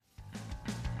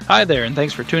Hi there, and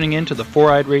thanks for tuning in to the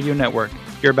Four-Eyed Radio Network.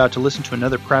 You're about to listen to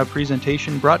another proud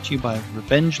presentation brought to you by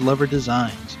Revenge Lover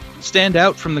Designs. Stand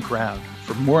out from the crowd.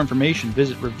 For more information,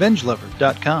 visit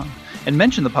revengelover.com and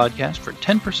mention the podcast for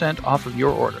 10% off of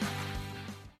your order.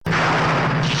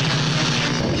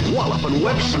 Wallopin'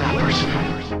 web snappers.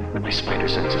 My spider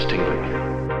sense is tingling.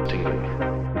 Tingling.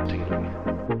 Tingling.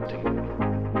 Tingling.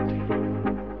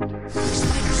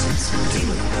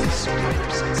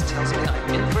 Spider sense tells me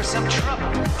I'm in for some trouble.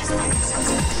 My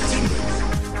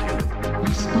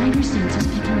spider sense is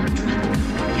picking up trouble.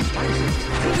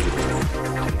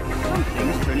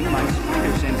 Something's turning my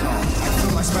spider sense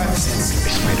on. My spider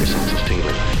sense is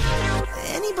tingling.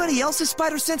 Anybody else's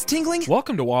spider sense tingling?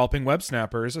 Welcome to Walloping Web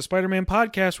Snappers, a Spider-Man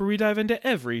podcast where we dive into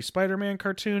every Spider-Man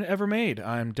cartoon ever made.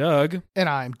 I'm Doug. And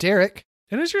I'm Derek.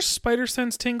 And is your spider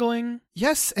sense tingling?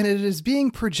 Yes, and it is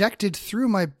being projected through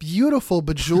my beautiful,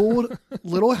 bejeweled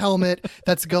little helmet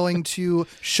that's going to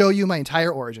show you my entire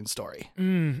origin story.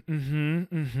 To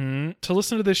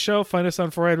listen to this show, find us on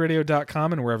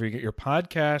foureyedradio.com and wherever you get your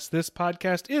podcasts. This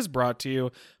podcast is brought to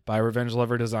you by Revenge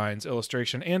Lover Designs,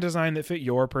 illustration and design that fit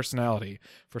your personality.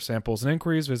 For samples and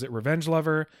inquiries, visit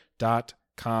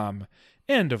revengelover.com.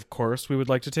 And, of course, we would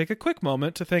like to take a quick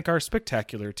moment to thank our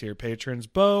spectacular tier patrons,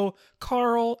 Bo,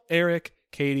 Carl, Eric,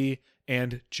 Katie,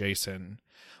 and Jason.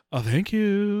 Thank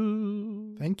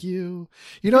you. Thank you.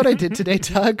 You know what I did today,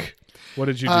 Doug? What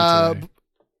did you do today?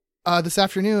 This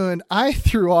afternoon, I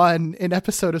threw on an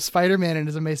episode of Spider-Man and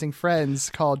His Amazing Friends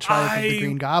called Triumph of the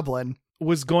Green Goblin.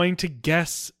 Was going to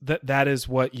guess that is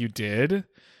what you did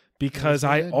because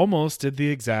I almost did the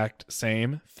exact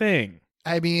same thing.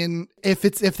 I mean, if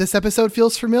this episode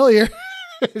feels familiar,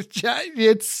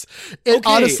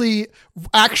 honestly,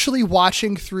 actually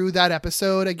watching through that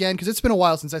episode again, because it's been a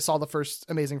while since I saw the first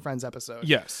Amazing Friends episode.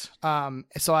 Yes.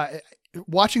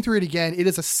 Watching through it again, it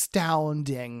is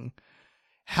astounding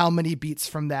how many beats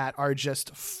from that are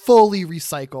just fully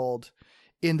recycled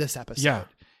in this episode. Yeah.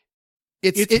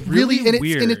 It really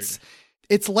weird.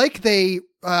 It's like they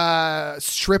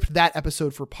stripped that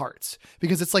episode for parts,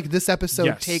 because it's like this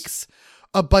episode takes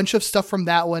a bunch of stuff from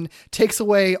that one, takes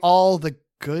away all the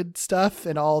good stuff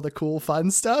and all the cool fun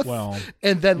stuff,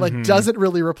 and then doesn't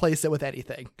really replace it with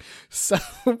anything. So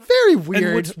very weird.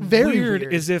 And what's very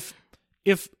weird is if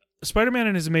Spider-Man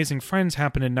and His Amazing Friends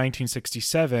happened in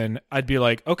 1967, I'd be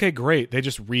like, okay, great. They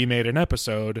just remade an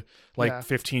episode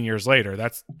 15 years later.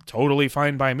 That's totally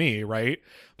fine by me, right?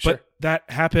 Sure. But that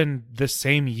happened the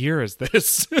same year as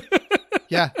this.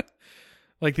 Yeah.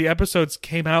 Like the episodes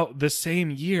came out the same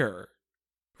year.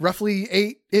 Roughly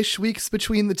 8-ish weeks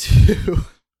between the two.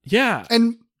 Yeah.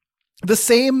 And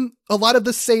a lot of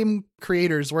the same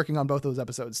creators working on both those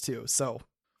episodes too. So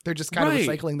they're just kind of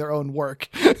recycling their own work.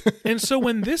 And so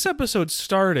when this episode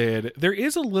started, there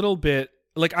is a little bit,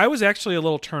 like I was actually a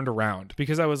little turned around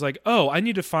because I was like, oh, I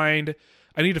need to find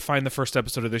the first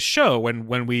episode of this show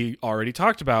when we already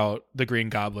talked about the Green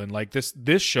Goblin. Like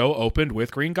this show opened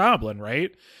with Green Goblin, right?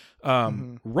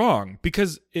 Wrong,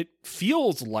 because it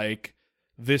feels like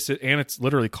this, and it's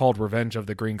literally called Revenge of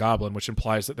the Green Goblin, which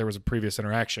implies that there was a previous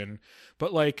interaction.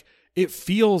 But like, it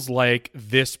feels like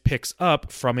this picks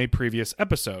up from a previous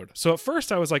episode. So at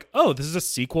first I was like, oh, this is a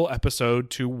sequel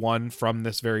episode to one from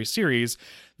this very series.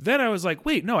 Then I was like,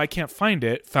 wait, no, I can't find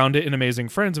it. Found it in Amazing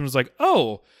Friends and was like,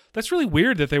 oh, that's really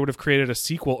weird that they would have created a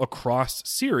sequel across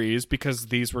series because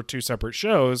these were two separate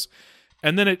shows.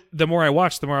 And then the more I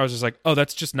watched, the more I was just like, oh,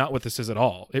 that's just not what this is at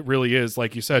all. It really is,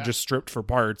 like you said, just stripped for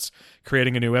parts,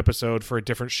 creating a new episode for a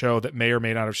different show that may or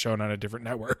may not have shown on a different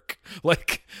network.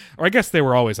 Like, or I guess they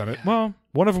were always on it. Well,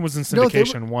 one of them was in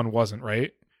syndication, one wasn't,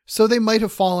 right? So they might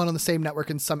have fallen on the same network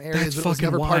in some areas, but it was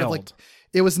never part of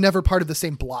it was never part of the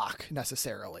same block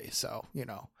necessarily. So, who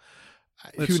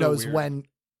knows when.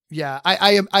 Yeah,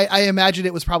 I imagine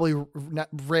it was probably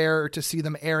rare to see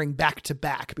them airing back to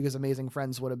back because Amazing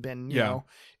Friends would have been, you know,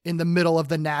 in the middle of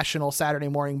the national Saturday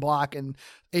morning block, and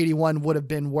 81 would have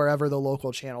been wherever the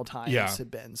local channel times had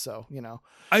been. So,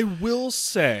 I will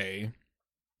say,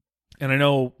 and I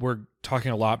know we're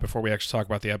talking a lot before we actually talk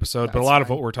about the episode, but a lot of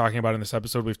what we're talking about in this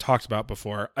episode we've talked about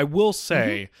before. I will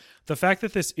say the fact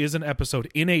that this is an episode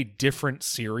in a different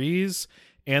series,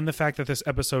 and the fact that this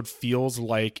episode feels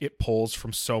like it pulls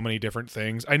from so many different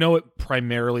things. I know it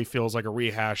primarily feels like a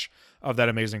rehash of that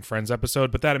Amazing Friends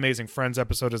episode, but that Amazing Friends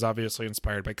episode is obviously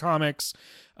inspired by comics.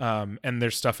 And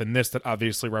there's stuff in this that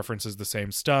obviously references the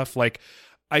same stuff. Like,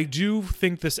 I do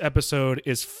think this episode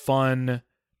is fun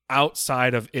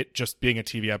outside of it just being a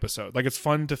TV episode. Like, it's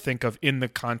fun to think of in the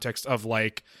context of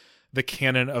like the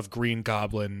canon of Green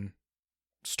Goblin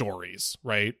stories,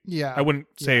 right? Yeah. I wouldn't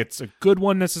say it's a good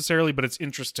one necessarily, but it's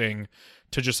interesting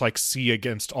to just like see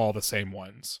against all the same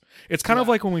ones. It's kind of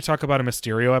like when we talk about a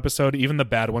Mysterio episode, even the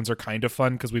bad ones are kind of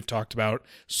fun because we've talked about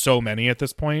so many at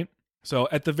this point. So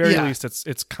at the very least,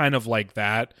 it's kind of like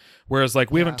that. Whereas like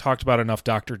we haven't talked about enough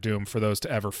Doctor Doom for those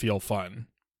to ever feel fun.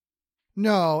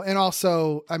 No, and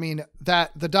also, I mean,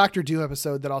 that the Doctor Doom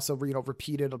episode that also,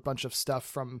 repeated a bunch of stuff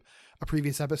from a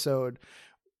previous episode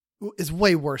is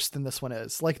way worse than this one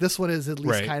is. Like this one is at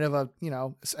least kind of a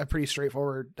pretty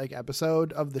straightforward like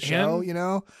episode of the show,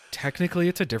 and technically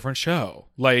it's a different show.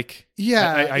 Like,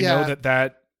 I know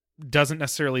that doesn't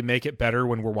necessarily make it better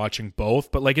when we're watching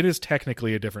both, but like it is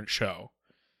technically a different show.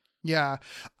 Yeah.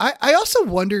 I also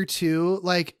wonder too,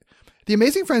 like the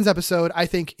Amazing Friends episode, I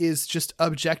think is just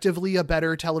objectively a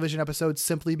better television episode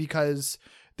simply because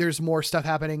there's more stuff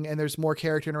happening and there's more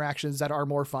character interactions that are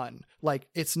more fun. Like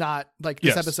it's not like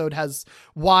this episode has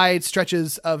wide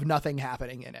stretches of nothing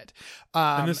happening in it.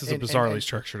 And this is a bizarrely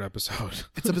structured episode.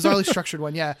 It's a bizarrely structured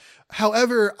one. Yeah.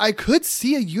 However, I could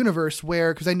see a universe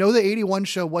where, cause I know the 81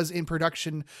 show was in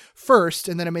production first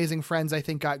and then Amazing Friends, I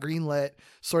think got greenlit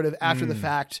sort of after the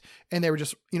fact. And they were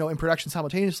just, in production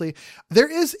simultaneously.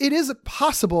 It is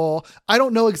possible. I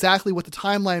don't know exactly what the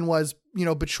timeline was,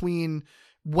 between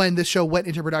when the show went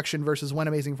into production versus when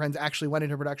Amazing Friends actually went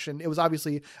into production. It was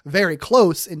obviously very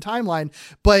close in timeline,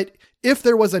 but if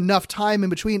there was enough time in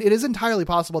between, it is entirely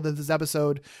possible that this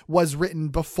episode was written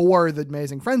before the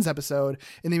Amazing Friends episode,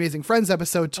 and the Amazing Friends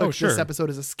episode took this episode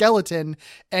as a skeleton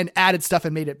and added stuff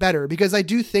and made it better. Because I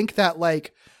do think that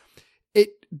like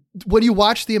when you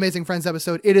watch the Amazing Friends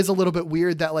episode, it is a little bit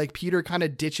weird that like Peter kind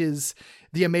of ditches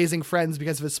the Amazing Friends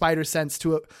because of his spider sense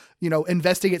to,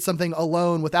 investigate something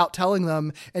alone without telling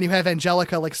them. And you have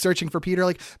Angelica like searching for Peter,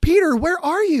 like, Peter, where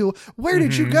are you? Where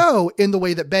did you go? In the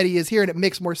way that Betty is here. And it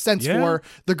makes more sense for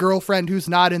the girlfriend who's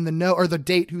not in the know, or the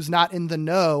date who's not in the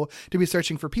know, to be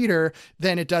searching for Peter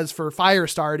than it does for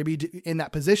Firestar to be in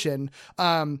that position.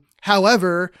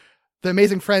 However, the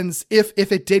Amazing Friends, if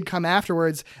it did come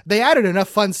afterwards, they added enough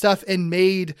fun stuff and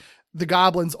made the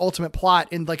Goblin's ultimate plot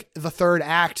in like the third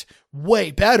act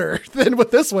way better than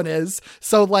what this one is.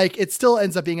 So like it still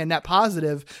ends up being a net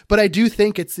positive, but I do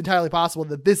think it's entirely possible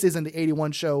that this isn't the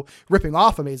 81 show ripping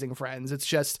off Amazing Friends. It's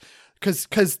just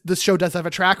because this show does have a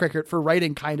track record for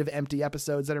writing kind of empty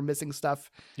episodes that are missing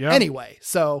stuff anyway.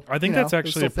 So I think that's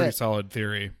actually a pretty solid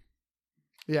theory.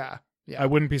 Yeah. I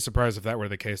wouldn't be surprised if that were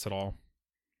the case at all.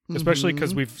 Especially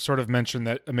because we've sort of mentioned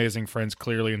that Amazing Friends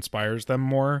clearly inspires them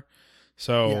more.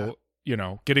 So,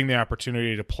 getting the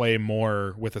opportunity to play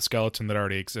more with a skeleton that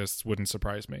already exists wouldn't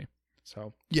surprise me.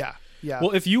 So, yeah.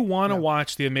 Well, if you want to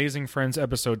watch the Amazing Friends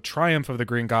episode Triumph of the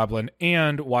Green Goblin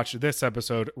and watch this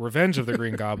episode Revenge of the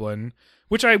Green Goblin,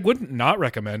 which I wouldn't not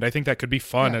recommend. I think that could be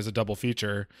fun as a double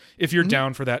feature. If you're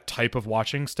down for that type of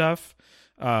watching stuff,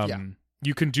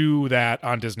 you can do that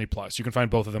on Disney Plus. You can find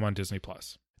both of them on Disney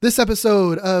Plus. This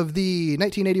episode of the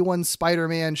 1981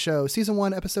 Spider-Man show, Season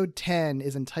 1, Episode 10,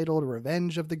 is entitled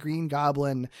Revenge of the Green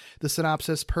Goblin. The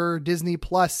synopsis per Disney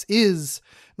Plus is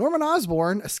Norman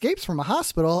Osborn escapes from a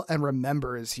hospital and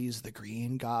remembers he's the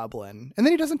Green Goblin. And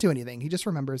then he doesn't do anything. He just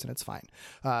remembers and it's fine.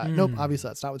 Nope, obviously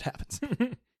that's not what happens.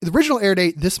 The original air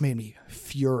date, this made me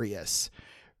furious.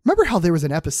 Remember how there was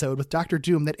an episode with Dr.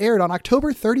 Doom that aired on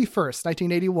October 31st,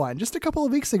 1981, just a couple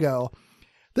of weeks ago.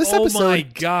 This episode... Oh my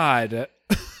God.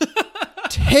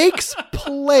 takes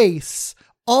place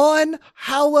on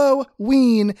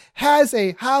Halloween, has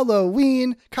a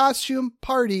Halloween costume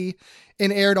party,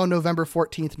 and aired on November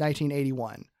 14th,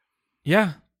 1981.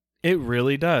 Yeah, it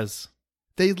really does.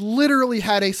 They literally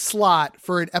had a slot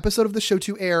for an episode of the show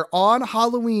to air on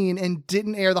Halloween and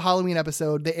didn't air the Halloween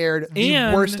episode. They aired the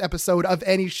worst episode of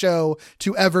any show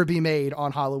to ever be made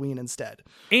on Halloween instead.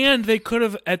 And they could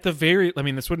have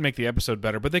this wouldn't make the episode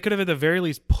better, but they could have at the very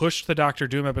least pushed the Doctor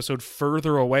Doom episode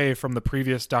further away from the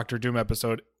previous Doctor Doom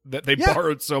episode that they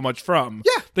borrowed so much from.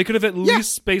 Yeah. They could have at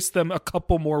least spaced them a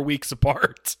couple more weeks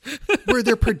apart. Were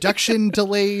there production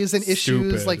delays and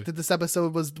issues like that this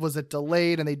episode was it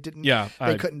delayed and they didn't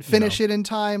they couldn't finish it in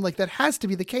time? Like that has to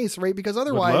be the case, right? Because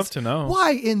otherwise, would love to know.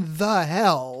 Why in the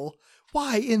hell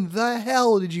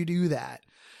did you do that?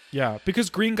 Yeah, because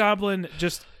Green Goblin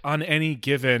just on any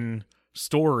given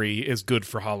story is good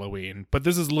for Halloween, but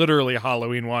this is literally a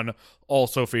Halloween one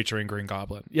also featuring Green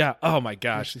Goblin. Yeah. Oh my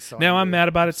gosh. So now angry. I'm mad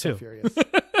about it too. Furious.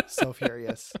 So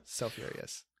furious.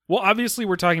 Well, obviously,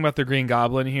 we're talking about the Green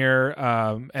Goblin here,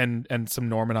 and some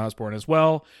Norman Osborn as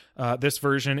well. This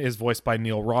version is voiced by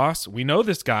Neil Ross. We know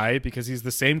this guy because he's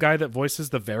the same guy that voices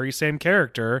the very same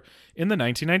character in the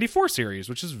 1994 series,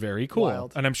 which is very cool.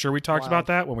 Wild. And I'm sure we talked about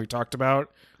that when we talked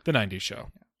about the 90s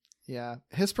show. Yeah,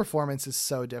 his performance is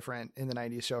so different in the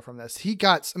 90s show from this.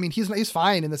 He's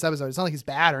fine in this episode. It's not like he's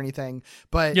bad or anything,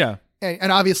 but yeah.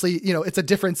 And obviously, it's a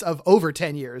difference of over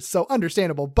 10 years, so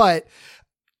understandable, but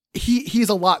he's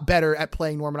a lot better at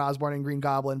playing Norman Osborn and Green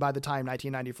Goblin by the time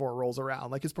 1994 rolls around.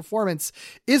 Like, his performance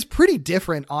is pretty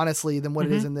different, honestly, than what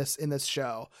it is in this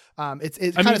show.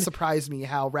 It kind of surprised me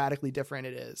how radically different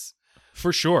it is.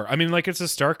 For sure. I mean, like, it's a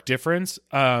stark difference.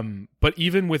 But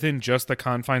even within just the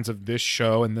confines of this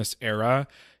show and this era,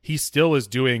 he still is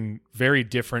doing very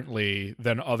differently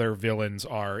than other villains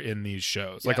are in these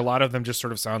shows. Like, a lot of them just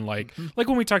sort of sound like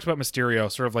when we talked about Mysterio,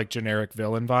 sort of like generic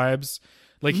villain vibes.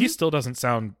 Like, he still doesn't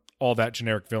sound all that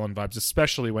generic villain vibes,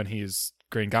 especially when he's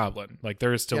Green Goblin. Like,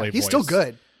 there is still a voice. He's still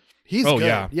good. He's good.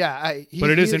 Yeah. Yeah. But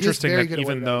it is interesting that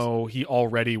even though he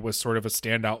already was sort of a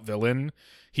standout villain,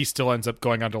 he still ends up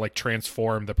going on to like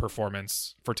transform the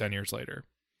performance for 10 years later.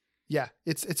 Yeah.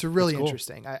 It's really cool.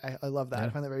 interesting. I love that. Yeah. I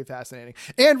find that very fascinating.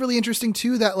 And really interesting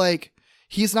too, that like,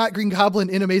 he's not Green Goblin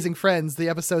in Amazing Friends, the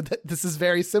episode that this is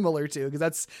very similar to, because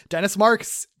that's Dennis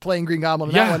Marks playing Green Goblin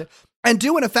in that one. And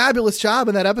doing a fabulous job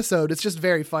in that episode. It's just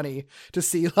very funny to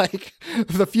see like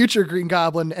the future Green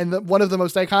Goblin and one of the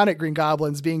most iconic Green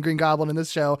Goblins being Green Goblin in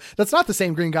this show. That's not the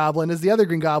same Green Goblin as the other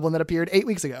Green Goblin that appeared 8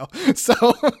 weeks ago. So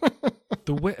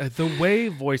the way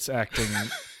voice acting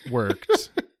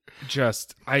worked,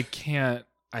 just I can't.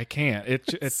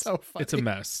 It's so funny. It's a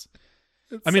mess.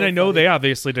 I mean, I know they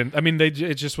obviously didn't. I mean,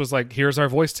 it just was like, here's our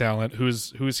voice talent.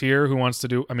 Who's here? Who wants to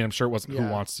do? I mean, I'm sure it wasn't who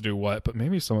wants to do what, but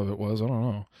maybe some of it was. I don't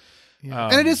know. Yeah.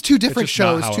 And it is two different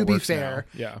shows, to be fair.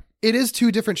 Now. Yeah. It is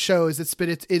two different shows.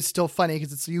 It's still funny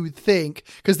because you would think,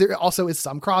 because there also is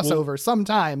some crossover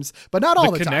sometimes, but not all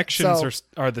the time. The connections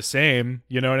are the same.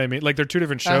 You know what I mean? Like, they're two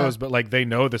different shows, but like they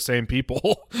know the same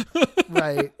people.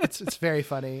 Right. It's very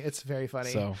funny. It's very funny.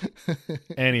 So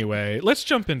anyway, let's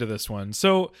jump into this one.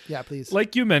 So yeah, please.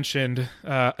 Like you mentioned,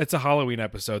 it's a Halloween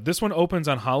episode. This one opens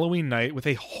on Halloween night with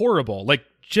a horrible, like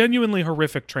genuinely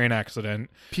horrific train accident.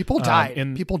 People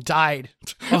died. People died.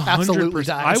 Absolutely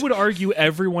died. I would argue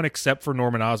everyone except for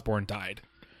Norman Osborn died.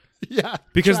 Yeah.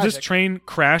 Because this train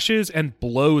crashes and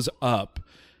blows up.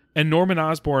 And Norman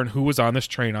Osborn, who was on this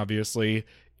train, obviously,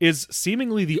 is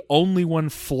seemingly the only one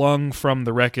flung from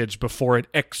the wreckage before it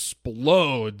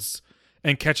explodes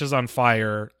and catches on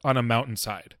fire on a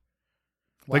mountainside.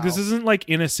 Wow. Like, this isn't like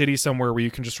in a city somewhere where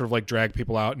you can just sort of like drag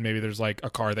people out and maybe there's like a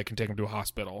car that can take them to a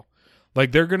hospital.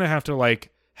 Like, they're going to have to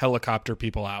like helicopter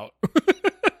people out.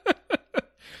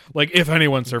 Like, if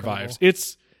anyone survives.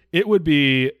 It would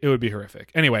be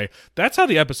horrific. Anyway, that's how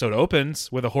the episode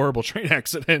opens, with a horrible train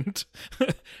accident.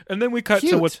 And then we cut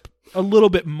to what's a little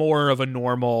bit more of a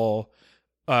normal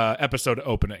episode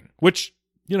opening, which,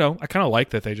 I kind of like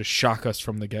that they just shock us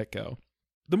from the get-go.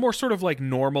 The more sort of like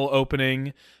normal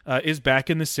opening is back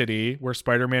in the city, where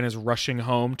Spider-Man is rushing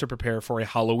home to prepare for a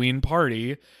Halloween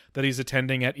party that he's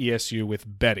attending at ESU with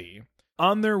Betty.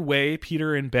 On their way,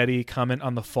 Peter and Betty comment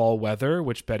on the fall weather,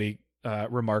 which Betty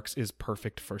remarks is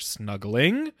perfect for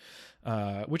snuggling,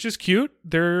 which is cute.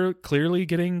 They're clearly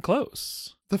getting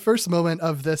close. The first moment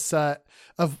of this,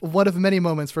 of one of many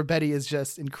moments where Betty is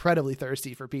just incredibly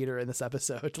thirsty for Peter in this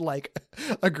episode, like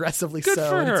aggressively Good so.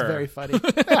 For and her. It's very funny.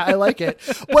 Yeah, I like it.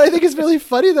 What I think is really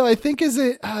funny though, I think is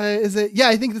it. Yeah,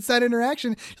 I think it's that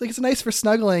interaction. Like, it's nice for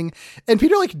snuggling, and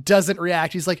Peter like doesn't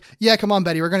react. He's like, "Yeah, come on,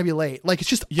 Betty, we're gonna be late." Like, it's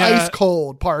just ice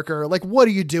cold, Parker. Like, what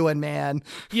are you doing, man?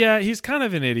 Yeah, he's kind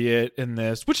of an idiot in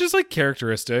this, which is like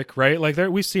characteristic, right? Like,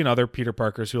 we've seen other Peter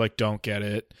Parkers who like don't get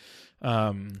it.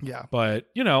 But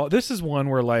this is one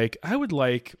where like I would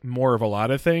like more of a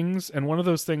lot of things, and one of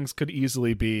those things could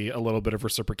easily be a little bit of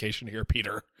reciprocation here,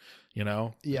 Peter. You're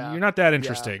not that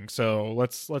interesting, so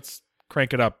let's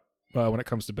crank it up when it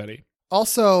comes to Betty.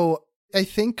 Also, I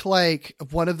think like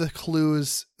one of the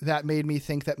clues that made me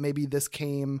think that maybe this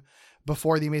came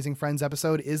before the Amazing Friends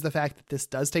episode is the fact that this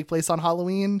does take place on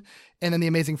Halloween, and then the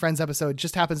Amazing Friends episode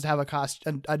just happens to have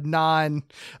a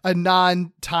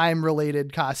non-time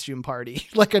related costume party,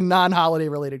 like a non-holiday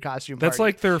related costume party. That's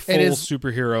like their full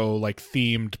superhero like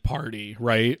themed party,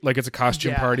 right? Like, it's a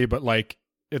costume party, but like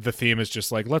the theme is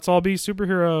just like, let's all be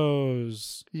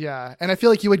superheroes. Yeah. And I feel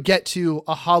like you would get to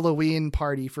a Halloween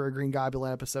party for a Green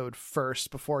Goblin episode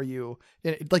first before you,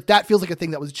 like, that feels like a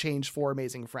thing that was changed for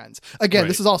Amazing Friends. Again,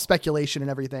 This is all speculation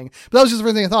and everything, but that was just the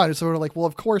first thing I thought. It's sort of like, well,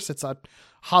 of course it's a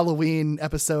Halloween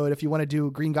episode. If you want to do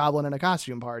Green Goblin in a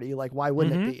costume party, like, why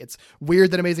wouldn't it be? It's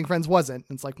weird that Amazing Friends wasn't.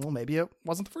 It's like, well, maybe it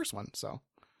wasn't the first one. So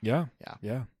yeah.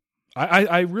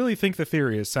 I really think the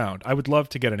theory is sound. I would love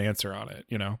to get an answer on it,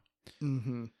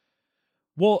 Mm-hmm.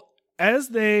 Well, as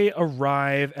they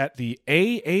arrive at the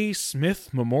A.A. Smith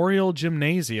Memorial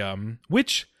Gymnasium,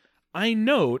 which I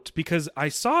note because I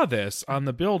saw this on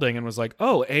the building and was like,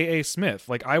 oh, A.A. Smith.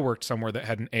 Like, I worked somewhere that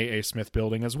had an A.A. Smith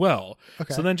building as well.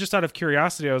 Okay. So then just out of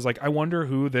curiosity, I was like, I wonder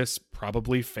who this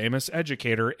probably famous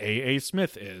educator A.A.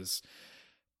 Smith is.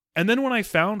 And then when I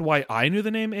found why I knew the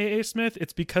name A.A. Smith,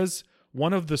 it's because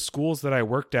one of the schools that I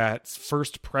worked at's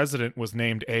first president was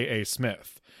named A.A.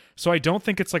 Smith. So I don't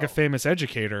think it's like a famous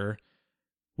educator,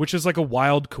 which is like a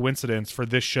wild coincidence for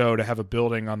this show to have a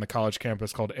building on the college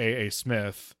campus called A.A.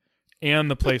 Smith, and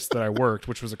the place that I worked,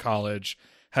 which was a college,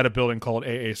 had a building called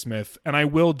A.A. Smith. And I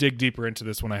will dig deeper into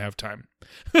this when I have time.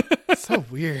 So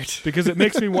weird. Because it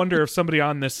makes me wonder if somebody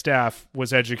on this staff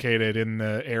was educated in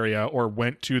the area or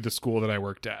went to the school that I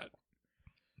worked at.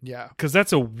 Yeah. Because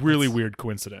that's a really weird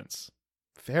coincidence.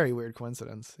 Very weird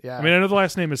coincidence. Yeah. I mean, I know the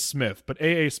last name is Smith, but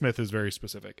A.A. Smith is very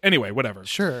specific. Anyway, whatever.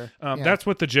 Sure. That's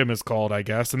what the gym is called, I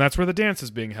guess, and that's where the dance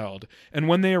is being held. And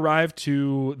when they arrive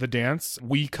to the dance,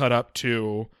 we cut up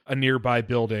to a nearby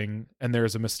building, and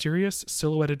there's a mysterious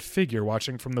silhouetted figure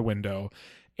watching from the window.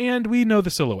 And we know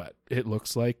the silhouette. It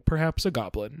looks like perhaps a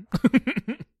goblin.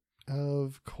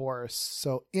 Of course.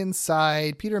 So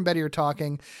inside, Peter and Betty are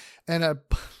talking, and a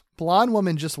blonde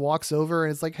woman just walks over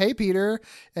and is like, hey, Peter,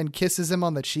 and kisses him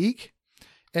on the cheek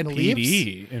and leaves.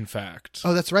 PD, in fact.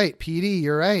 Oh, that's right. PD.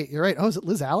 You're right. Oh, is it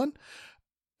Liz Allen?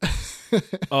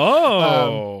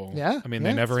 Yeah. I mean,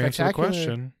 they never answer the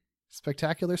question.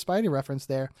 Spectacular Spidey reference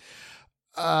there.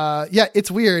 Yeah,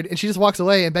 it's weird. And she just walks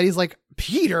away, and Betty's like,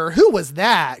 Peter, who was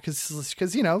that? Because,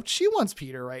 she wants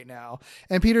Peter right now.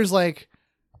 And Peter's like,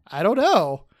 I don't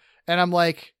know. And I'm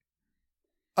like,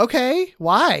 okay,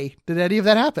 why did any of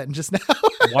that happen just now?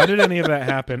 Why did any of that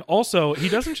happen? Also, he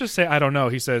doesn't just say, I don't know.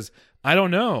 He says, I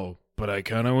don't know, but I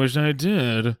kind of wish I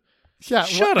did. Yeah.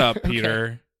 Shut up,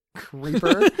 Peter. Okay.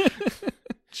 Creeper.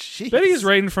 Betty's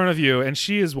right in front of you, and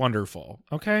she is wonderful.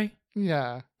 Okay?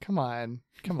 Yeah. Come on.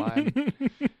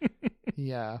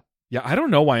 Yeah. Yeah, I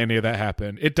don't know why any of that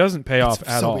happened. It doesn't pay off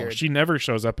at all. Weird. She never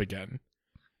shows up again.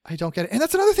 I don't get it. And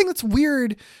that's another thing that's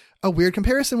weird. A weird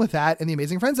comparison with that in the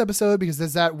Amazing Friends episode, because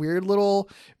there's that weird little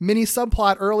mini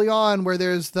subplot early on where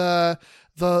there's the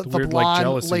weird, blonde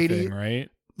jealousy lady, thing, right?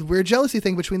 The weird jealousy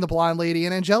thing between the blonde lady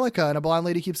and Angelica, and a blonde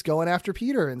lady keeps going after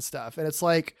Peter and stuff. And it's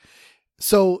like,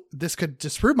 so this could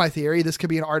disprove my theory. This could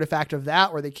be an artifact of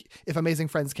that, where if Amazing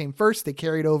Friends came first, they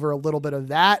carried over a little bit of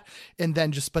that and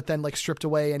then like stripped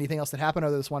away anything else that happened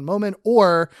other than this one moment,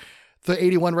 or the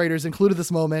 81 writers included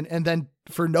this moment, and then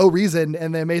for no reason,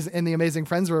 and the Amazing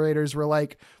Friends writers were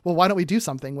like, well, why don't we do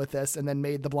something with this? And then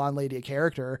made the blonde lady a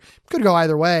character. Could go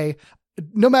either way.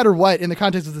 No matter what, in the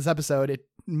context of this episode, it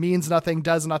means nothing,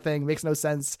 does nothing, makes no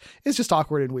sense. It's just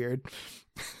awkward and weird.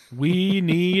 We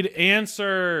need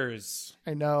answers.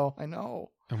 I know.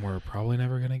 And we're probably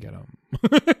never going to get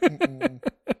them.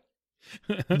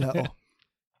 No,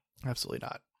 absolutely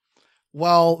not.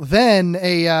 Well, then like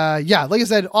I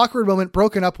said, awkward moment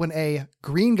broken up when a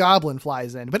Green Goblin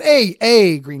flies in, but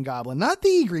a Green Goblin, not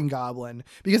the Green Goblin,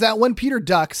 because that when Peter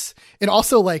ducks, it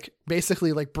also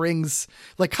basically brings,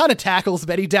 kind of tackles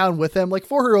Betty down with him,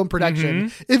 for her own protection.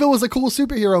 Mm-hmm. If it was a cool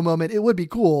superhero moment, it would be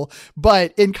cool.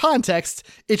 But in context,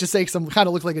 it just makes him kind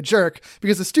of look like a jerk,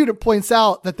 because the student points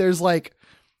out that there's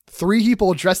 3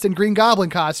 people dressed in Green Goblin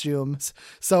costumes.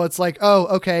 So it's like, oh,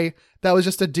 okay, that was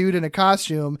just a dude in a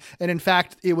costume. And in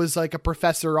fact, it was a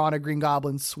professor on a Green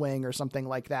Goblin swing or something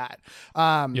like that.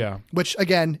 Yeah. Which,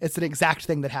 again, it's an exact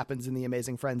thing that happens in the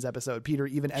Amazing Friends episode. Peter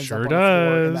even ends up on the does.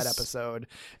 floor in that episode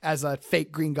as a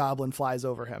fake Green Goblin flies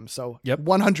over him. So yep.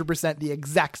 100% the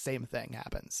exact same thing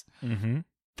happens. Mm-hmm.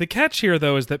 The catch here,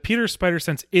 though, is that Peter's spider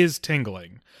sense is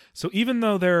tingling. So even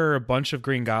though there are a bunch of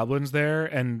Green Goblins there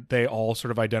and they all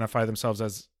sort of identify themselves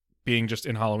as being just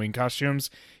in Halloween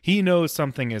costumes, he knows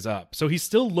something is up. So he's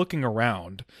still looking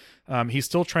around. He's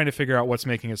still trying to figure out what's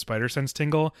making his spider sense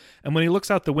tingle. And when he looks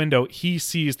out the window, he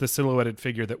sees the silhouetted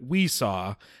figure that we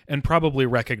saw and probably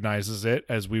recognizes it,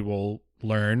 as we will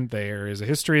learn. There is a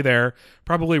history there.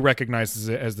 Probably recognizes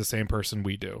it as the same person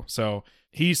we do. So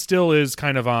he still is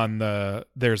kind of on the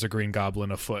there's a Green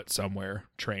Goblin afoot somewhere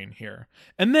train here.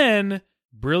 And then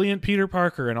brilliant Peter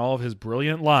Parker and all of his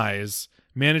brilliant lies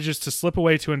manages to slip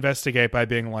away to investigate by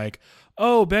being like,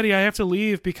 oh, Betty, I have to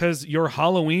leave because your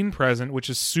Halloween present, which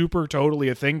is super totally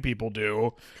a thing people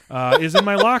do, is in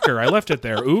my locker. I left it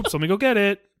there. Oops, let me go get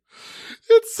it.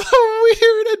 It's so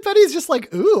weird. And Betty's just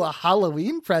like, ooh, a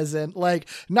Halloween present. Like,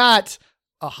 not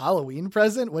a Halloween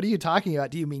present? What are you talking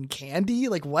about? Do you mean candy?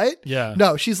 Like, what? Yeah.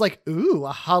 No, she's like, ooh,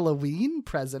 a Halloween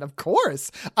present. Of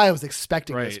course. I was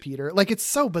expecting this, Peter. Like, it's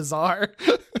so bizarre.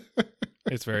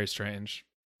 It's very strange.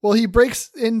 Well, he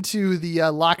breaks into the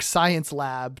locked science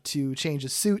lab to change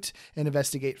his suit and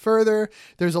investigate further.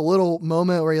 There's a little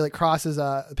moment where he like crosses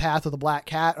a path with a black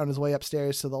cat on his way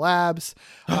upstairs to the labs.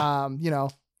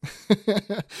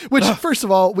 Which, first of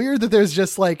all, weird that there's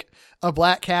just like a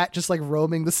black cat just like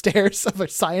roaming the stairs of a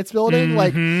science building.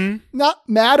 Like, not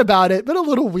mad about it, but a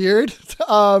little weird.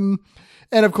 And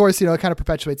of course, it kind of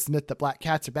perpetuates the myth that black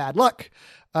cats are bad luck.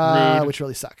 Which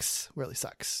really sucks.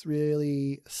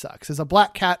 Really sucks. As a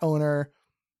black cat owner,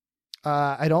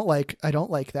 I don't like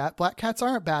that. Black cats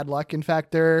aren't bad luck. In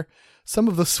fact, they're some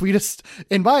of the sweetest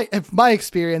in my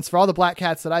experience. For all the black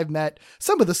cats that I've met,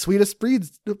 some of the sweetest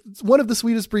breeds, one of the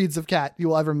sweetest breeds of cat you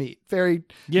will ever meet. Very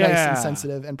nice and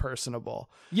sensitive and personable.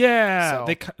 Yeah.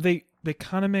 So, they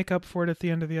kind of make up for it at the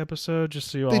end of the episode, just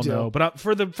so you all know. But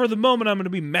for the moment, I'm going to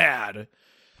be mad.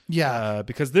 Yeah.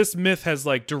 Because this myth has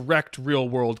like direct real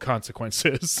world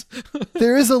consequences.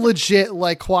 There is a legit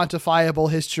like quantifiable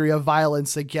history of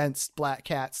violence against black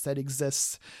cats that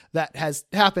exists that has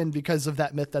happened because of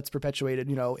that myth that's perpetuated,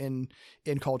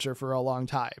 in culture for a long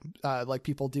time. Like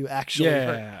people do actually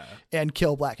hurt and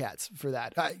kill black cats for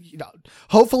that.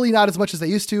 Hopefully not as much as they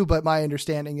used to, but my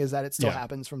understanding is that it still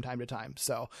happens from time to time.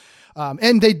 So,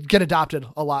 and they get adopted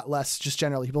a lot less just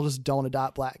generally. People just don't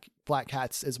adopt black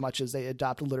cats as much as they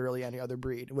adopt literally any other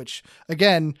breed, which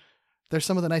again, they're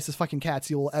some of the nicest fucking cats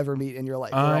you will ever meet in your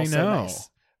life. I know. So nice.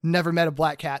 Never met a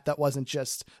black cat that wasn't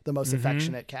just the most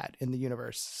affectionate cat in the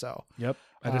universe. So, yep.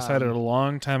 I decided a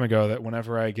long time ago that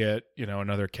whenever I get,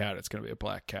 another cat, it's going to be a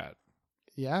black cat.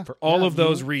 Yeah. For all of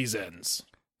those reasons.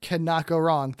 Cannot go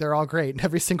wrong. They're all great.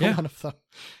 Every single one of them.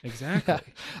 Exactly.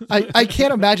 Yeah. I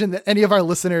can't imagine that any of our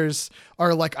listeners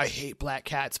are like, I hate black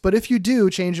cats. But if you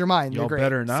do, change your mind. Y'all They're great.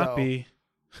 Better not be.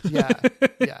 Yeah.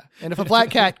 Yeah. And if a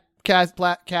black cat,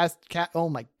 oh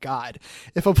my God.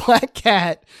 If a black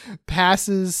cat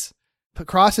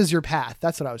crosses your path,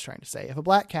 that's what I was trying to say. If a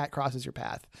black cat crosses your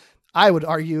path, I would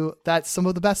argue that's some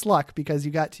of the best luck because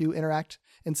you got to interact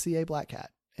and see a black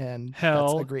cat. And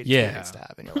that's a great experience to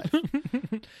have in your life.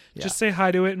 Just say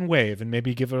hi to it and wave and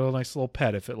maybe give it a nice little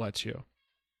pet if it lets you.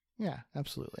 Yeah,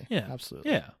 absolutely. Yeah.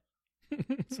 Absolutely. Yeah.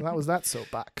 So that was that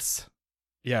soapbox.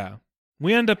 Yeah.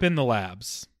 We end up in the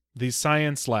labs, these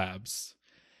science labs.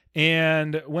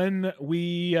 And when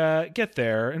we get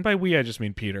there, and by we I just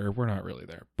mean Peter, we're not really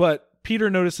there. But Peter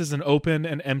notices an open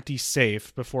and empty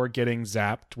safe before getting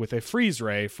zapped with a freeze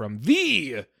ray from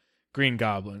the Green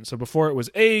Goblin. So before it was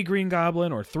a Green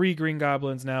Goblin or 3 Green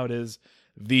Goblins, now it is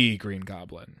the Green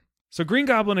Goblin. So Green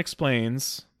Goblin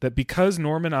explains that because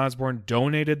Norman Osborn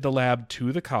donated the lab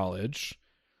to the college,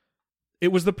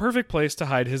 it was the perfect place to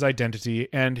hide his identity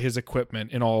and his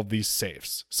equipment in all of these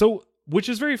safes. So, which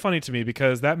is very funny to me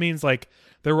because that means like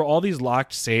there were all these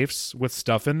locked safes with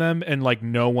stuff in them and like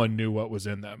no one knew what was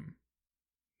in them.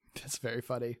 That's very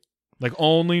funny. Like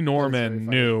only Norman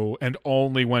knew, and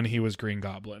only when he was Green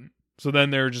Goblin. So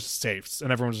then they're just safes,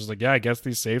 and everyone's just like, yeah, I guess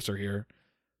these safes are here.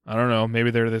 I don't know.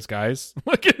 Maybe they're this guy's.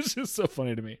 Like, it's just so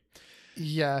funny to me.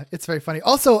 Yeah, it's very funny.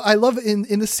 Also, I love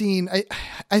in the scene,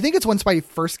 I think it's when Spidey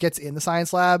first gets in the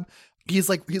science lab, he's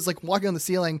like walking on the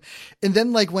ceiling, and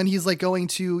then like when he's like going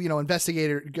to, investigate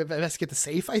the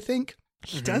safe, I think.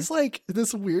 He does like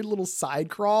this weird little side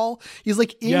crawl. He's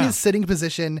like in his sitting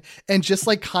position and just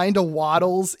like kind of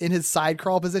waddles in his side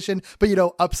crawl position, but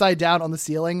upside down on the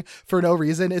ceiling for no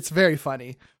reason. It's very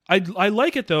funny. I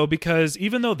like it though, because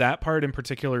even though that part in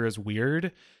particular is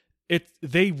weird,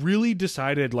 they really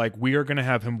decided like we are going to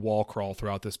have him wall crawl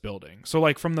throughout this building. So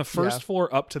like from the first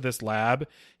floor up to this lab,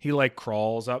 he like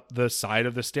crawls up the side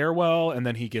of the stairwell and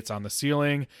then he gets on the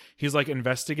ceiling. He's like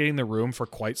investigating the room for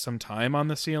quite some time on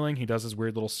the ceiling. He does his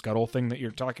weird little scuttle thing that you're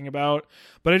talking about.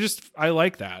 But I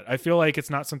like that. I feel like it's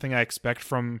not something I expect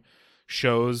from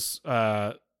shows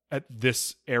at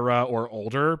this era or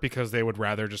older, because they would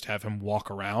rather just have him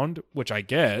walk around, which I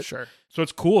get. Sure. So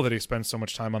it's cool that he spends so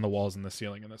much time on the walls and the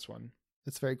ceiling in this one.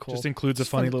 It's very cool. Just includes a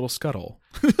funny little scuttle.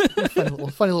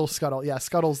 funny little scuttle. Yeah,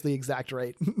 scuttle's the exact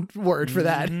right word for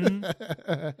that.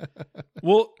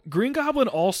 Well, Green Goblin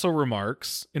also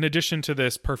remarks, in addition to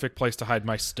this perfect place to hide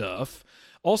my stuff,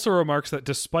 also remarks that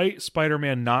despite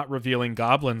Spider-Man not revealing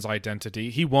Goblin's identity,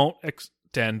 he won't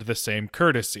extend the same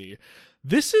courtesy.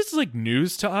 This is like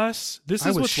news to us. This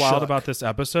is what's wild about this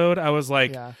episode. I was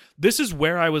like, this is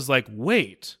where I was like,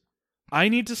 wait, I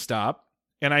need to stop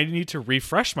and I need to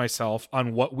refresh myself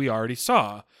on what we already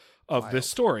saw of this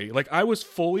story. Like, I was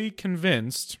fully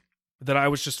convinced that I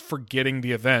was just forgetting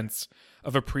the events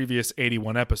of a previous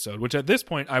 81 episode, which at this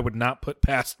point I would not put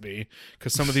past me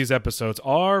because some of these episodes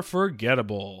are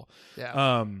forgettable.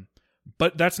 Yeah.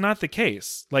 But that's not the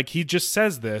case. Like, he just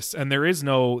says this and there is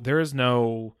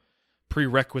no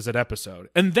prerequisite episode.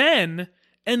 And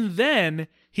then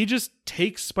he just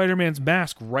takes Spider-Man's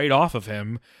mask right off of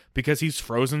him because he's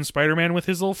frozen Spider-Man with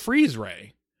his little freeze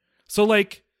ray. So,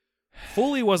 like,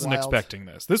 fully wasn't expecting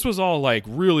this. This was all, like,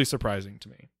 really surprising to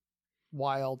me.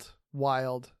 Wild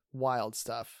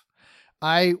stuff.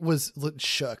 I was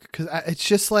shook because it's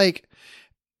just like,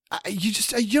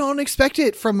 you don't expect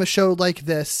it from a show like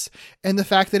this. And the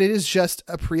fact that it is just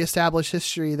a pre-established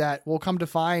history that we'll come to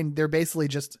find they're basically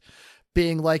just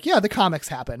being like, yeah, the comics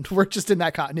happened. We're just in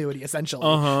that continuity, essentially.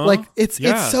 Like, it's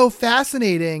so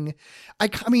fascinating. I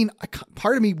mean,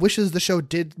 part of me wishes the show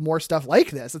did more stuff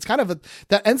like this. It's kind of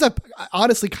that ends up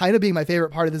honestly kind of being my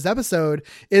favorite part of this episode,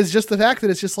 is just the fact that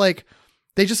it's just like,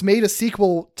 they just made a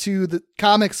sequel to the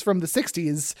comics from the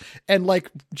 60s and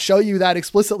like show you that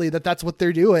explicitly that that's what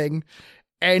they're doing.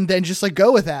 And then just like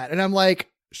go with that. And I'm like,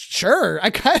 sure. I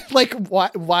kind of like,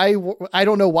 why, I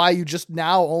don't know why you just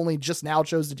now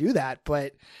chose to do that,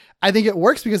 but I think it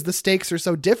works because the stakes are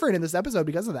so different in this episode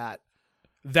because of that.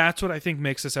 That's what I think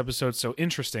makes this episode so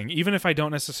interesting. Even if I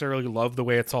don't necessarily love the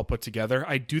way it's all put together,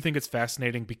 I do think it's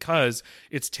fascinating because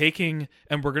it's taking,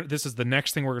 and this is the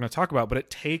next thing we're going to talk about, but it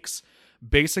takes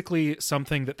basically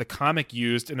something that the comic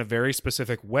used in a very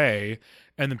specific way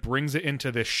and then brings it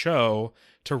into this show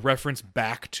to reference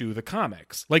back to the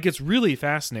comics. Like, it's really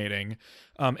fascinating.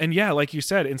 And yeah, like you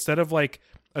said, instead of like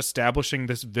establishing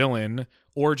this villain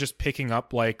or just picking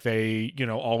up like they,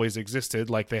 always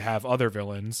existed, like they have other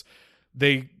villains,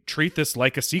 they treat this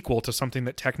like a sequel to something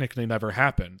that technically never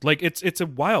happened. Like, it's a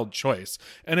wild choice.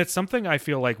 And it's something I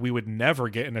feel like we would never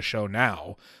get in a show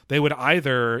now. They would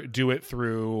either do it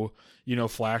through,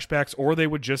 flashbacks, or they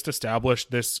would just establish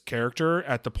this character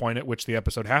at the point at which the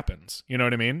episode happens. You know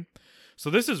what I mean? So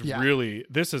this is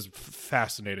this is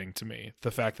fascinating to me,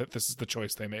 the fact that this is the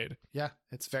choice they made. Yeah,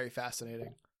 it's very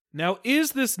fascinating. Now,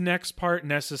 is this next part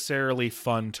necessarily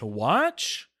fun to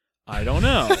watch? I don't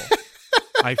know.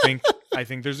 I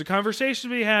think there's a conversation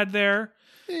to be had there.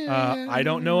 I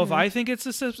don't know if I think it's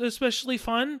especially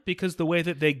fun, because the way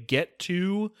that they get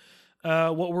to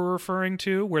what we're referring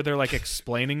to, where they're like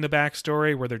explaining the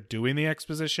backstory, where they're doing the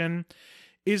exposition,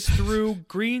 is through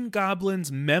Green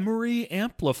Goblin's memory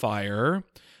amplifier,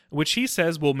 which he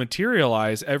says will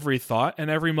materialize every thought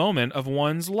and every moment of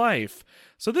one's life.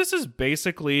 So this is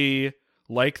basically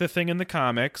like the thing in the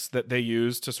comics that they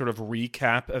use to sort of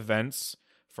recap events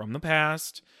from the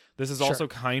past. This is also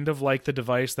kind of like the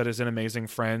device that is in Amazing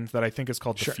Friends that I think is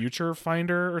called the Future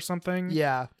Finder or something.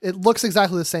 Yeah, it looks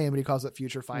exactly the same, but he calls it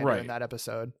Future Finder in that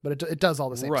episode. But it does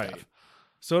all the same stuff.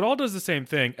 So it all does the same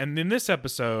thing. And in this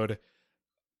episode,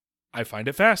 I find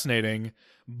it fascinating.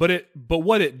 But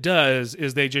what it does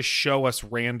is they just show us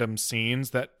random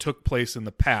scenes that took place in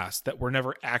the past that were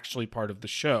never actually part of the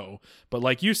show. But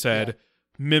like you said,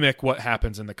 mimic what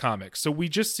happens in the comics. So we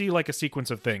just see like a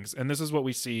sequence of things. And this is what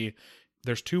we see.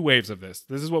 There's two waves of this.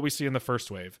 This is what we see in the first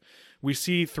wave. We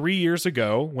see 3 years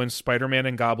ago when Spider-Man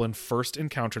and Goblin first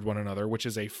encountered one another, which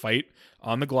is a fight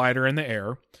on the glider in the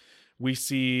air. We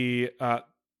see,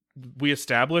 we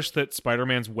established that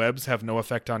Spider-Man's webs have no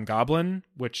effect on Goblin,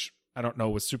 which I don't know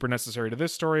was super necessary to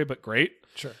this story, but great.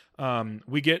 Sure.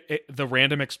 We get the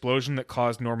random explosion that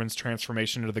caused Norman's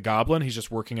transformation into the Goblin. He's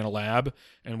just working in a lab,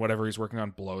 and whatever he's working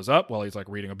on blows up while he's like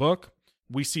reading a book.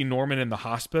 We see Norman in the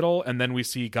hospital, and then we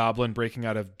see Goblin breaking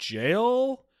out of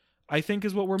jail, I think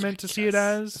is what we're meant to see it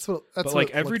as. But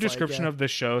like every description of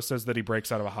this show says that he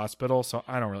breaks out of a hospital, so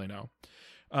I don't really know.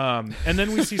 And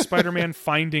then we see Spider-Man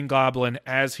finding Goblin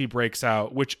as he breaks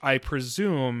out, which I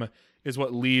presume is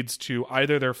what leads to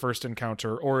either their first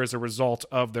encounter or as a result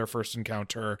of their first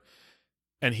encounter,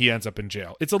 and he ends up in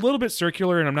jail. It's a little bit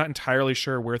circular, and I'm not entirely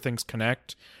sure where things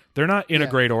connect. They're not in a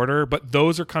great order, but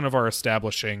those are kind of our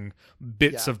establishing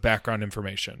bits of background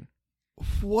information.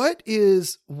 What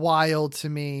is wild to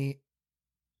me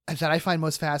that I find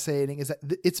most fascinating is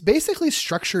that it's basically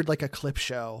structured like a clip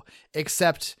show,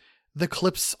 except the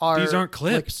clips are these aren't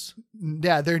clips.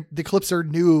 The clips are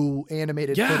new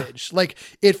animated footage. Like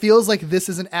it feels like this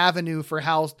is an avenue for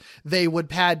how they would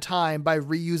pad time by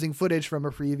reusing footage from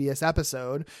a previous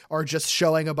episode or just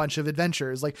showing a bunch of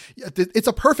adventures. Like it's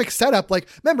a perfect setup. Like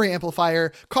memory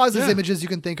amplifier causes images you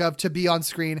can think of to be on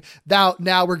screen.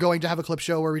 Now we're going to have a clip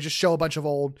show where we just show a bunch of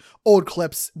old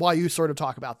clips while you sort of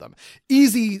talk about them.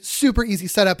 Super easy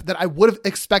setup that I would have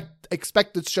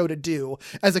expect the show to do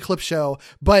as a clip show,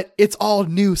 but it's all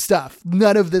new stuff.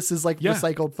 None of this is like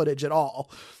recycled footage at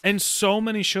all. And so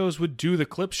many shows would do the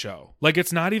clip show. Like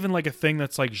it's not even like a thing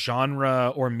that's like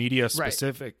genre or media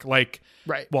specific.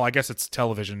 Well, I guess it's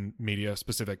television media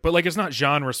specific, but like it's not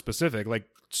genre specific. Like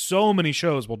so many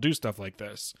shows will do stuff like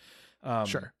this.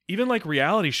 Even like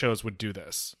reality shows would do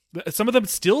this. Some of them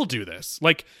still do this.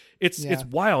 Like it's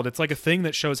wild. It's like a thing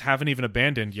that shows haven't even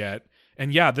abandoned yet.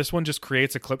 And this one just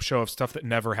creates a clip show of stuff that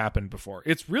never happened before.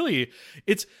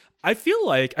 I feel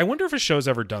like, I wonder if a show's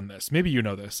ever done this. Maybe you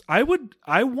know this. I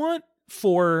want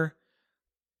for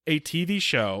a TV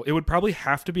show, it would probably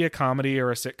have to be a comedy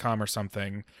or a sitcom or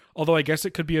something. Although I guess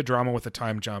it could be a drama with a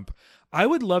time jump. I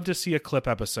would love to see a clip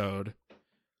episode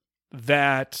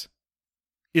that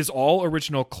is all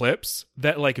original clips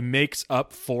that like makes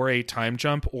up for a time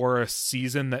jump or a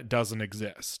season that doesn't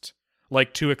exist.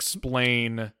 Like to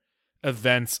explain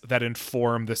events that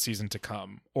inform the season to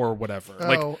come or whatever.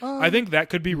 I think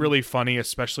that could be really funny,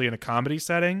 especially in a comedy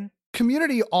setting.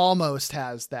 Community almost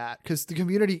has that because the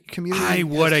community. I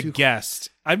would have guessed.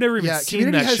 I've never even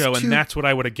seen that show, and that's what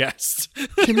I would have guessed.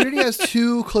 Community has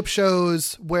 2 clip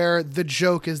shows where the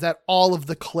joke is that all of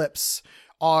the clips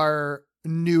are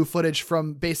new footage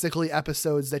from basically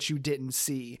episodes that you didn't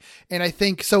see. And I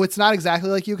think so it's not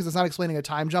exactly like you because it's not explaining a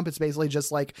time jump. It's basically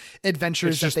just like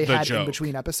adventures that they had in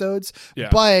between episodes. Yeah.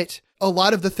 But a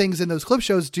lot of the things in those clip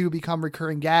shows do become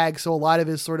recurring gags. So a lot of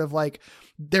it is sort of like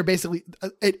they're basically,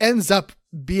 it ends up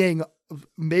being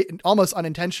almost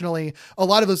unintentionally. A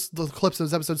lot of those clips of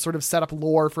those episodes sort of set up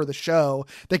lore for the show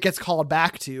that gets called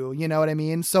back to, you know what I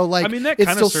mean? So like, that it's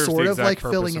kind still of serves sort the of exact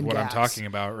like filling in what gaps. I'm talking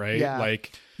about, right? Yeah.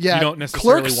 Like, you don't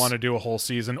necessarily want to do a whole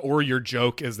season, or your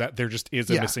joke is that there just is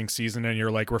a missing season and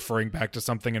you're like referring back to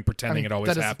something and pretending it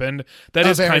always happened. That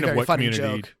is kind of what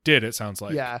Community did, it sounds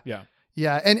like.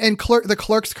 Yeah, and the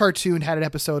Clerks cartoon had an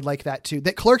episode like that too.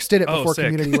 That Clerks did it before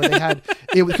Community, where they had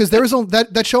it because there was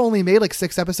that show only made like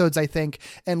 6 episodes, I think,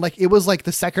 and like it was like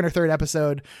the second or third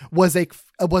episode was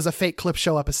a fake clip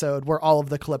show episode where all of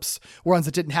the clips were ones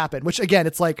that didn't happen. Which again,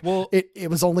 it's like it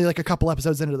was only like a couple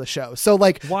episodes into the show, so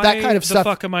like that kind of stuff.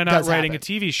 Why the fuck am I not writing a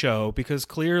TV show? Because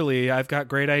clearly I've got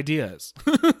great ideas.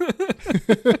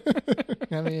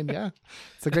 I mean,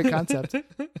 it's a great concept.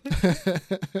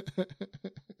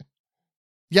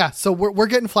 Yeah, so we're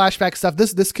getting flashback stuff.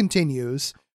 This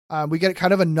continues. We get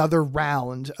kind of another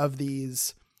round of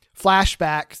these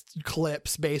flashback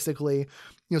clips, basically.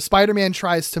 You know, Spider-Man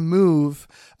tries to move,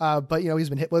 but, he's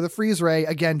been hit with a freeze ray.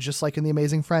 Again, just like in the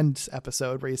Amazing Friends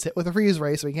episode where he's hit with a freeze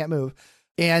ray, so he can't move.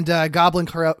 And Goblin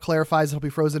clarifies he'll be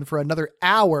frozen for another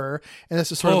hour. And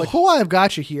this is sort of like, well, I've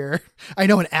got you here. I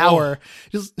know an hour.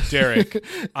 Derek,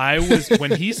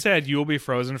 when he said you will be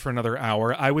frozen for another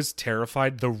hour, I was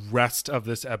terrified the rest of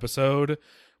this episode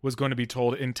was going to be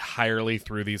told entirely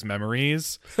through these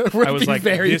memories. I was like,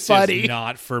 this is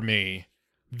not for me.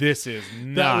 This is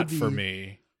not for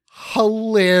me.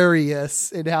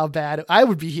 Hilarious in how bad I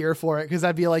would be here for it, because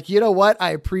I'd be like, you know what,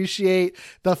 I appreciate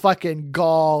the fucking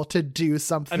gall to do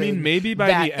something. I mean, maybe by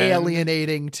the end,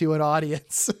 alienating to an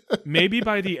audience. Maybe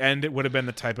by the end it would have been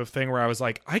the type of thing where I was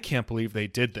like, I can't believe they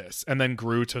did this, and then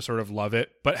grew to sort of love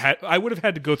it. But I would have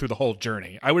had to go through the whole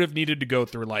journey. I would have needed to go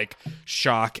through like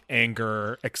shock,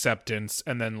 anger, acceptance,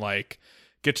 and then like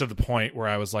get to the point where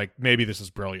I was like, maybe this is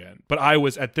brilliant. But I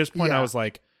was at this point, I was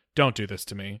like, don't do this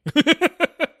to me.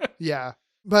 Yeah.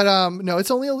 But no,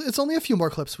 it's only a few more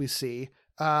clips we see.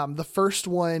 The first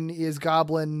one is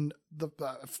Goblin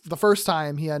the first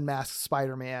time he unmasks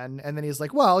Spider-Man, and then he's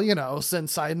like, well,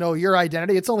 since I know your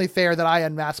identity, it's only fair that I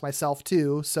unmask myself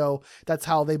too. So that's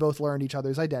how they both learned each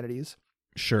other's identities.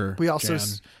 Sure. We also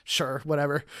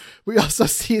whatever. We also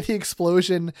see the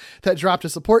explosion that dropped a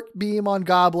support beam on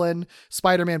Goblin.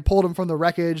 Spider-Man pulled him from the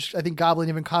wreckage. I think Goblin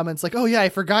even comments like, "Oh yeah, I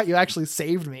forgot you actually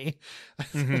saved me."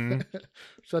 Mm-hmm.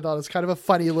 So I thought it was kind of a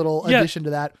funny little addition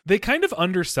to that. They kind of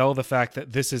undersell the fact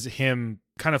that this is him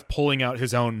kind of pulling out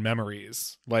his own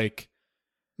memories. Like,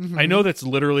 I know that's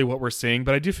literally what we're seeing,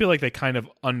 but I do feel like they kind of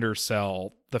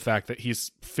undersell the fact that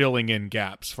he's filling in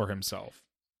gaps for himself.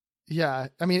 Yeah,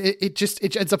 I mean,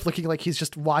 it ends up looking like he's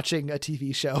just watching a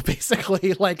TV show,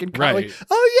 basically, like, and kind of like,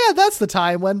 oh yeah, that's the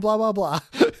time when blah blah blah.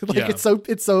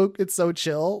 It's so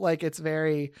chill. Like it's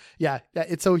very,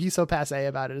 he's so passe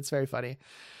about it. It's very funny.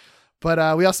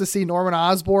 But we also see Norman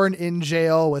Osborn in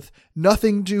jail with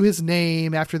nothing to his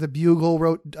name after the Bugle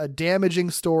wrote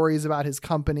damaging stories about his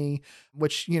company,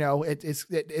 which,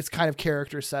 it's kind of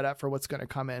character setup for what's going to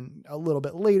come in a little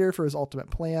bit later for his ultimate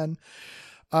plan.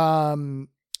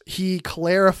 He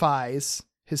clarifies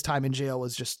his time in jail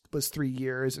was 3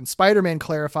 years, and Spider-Man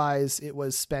clarifies it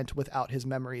was spent without his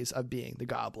memories of being the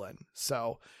Goblin.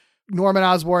 So Norman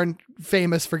Osborn,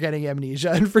 famous for getting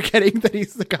amnesia and forgetting that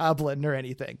he's the Goblin or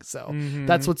anything. So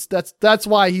that's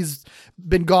why he's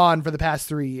been gone for the past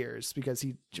 3 years, because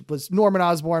he was Norman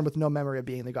Osborn with no memory of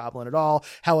being the Goblin at all.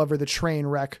 However, the train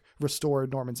wreck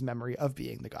restored Norman's memory of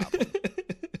being the Goblin.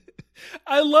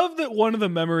 I love that one of the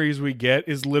memories we get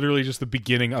is literally just the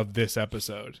beginning of this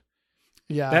episode.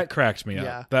 Yeah. That cracked me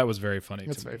up. That was very funny.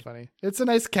 It's very funny. It's a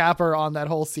nice capper on that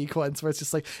whole sequence where it's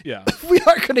just like, yeah, we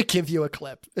are going to give you a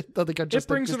clip. It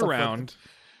brings it around.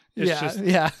 It's just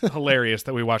hilarious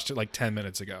that we watched it like 10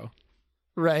 minutes ago.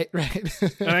 Right.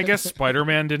 And I guess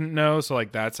Spider-Man didn't know. So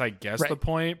like, that's, I guess, the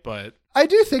point, but I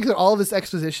do think that all of this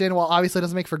exposition, while obviously it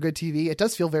doesn't make for good TV, it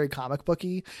does feel very comic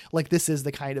booky. Like this is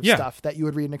the kind of stuff that you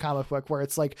would read in a comic book where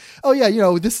it's like, oh yeah,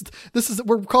 this is,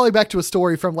 we're calling back to a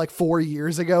story from like 4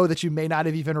 years ago that you may not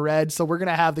have even read. So we're going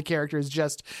to have the characters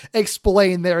just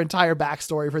explain their entire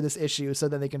backstory for this issue so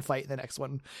then they can fight in the next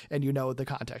one and the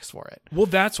context for it. Well,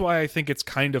 that's why I think it's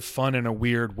kind of fun in a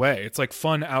weird way. It's like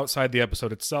fun outside the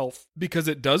episode itself because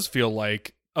it does feel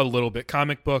like a little bit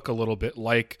comic book, a little bit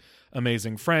like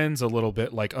Amazing Friends, a little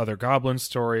bit like other Goblin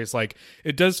stories. Like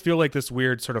it does feel like this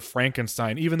weird sort of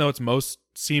Frankenstein, even though it's most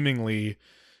seemingly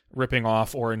ripping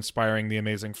off or inspiring the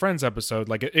Amazing Friends episode.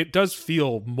 Like it does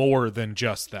feel more than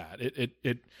just that.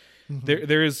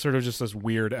 There is sort of just this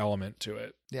weird element to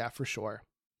it. Yeah, for sure.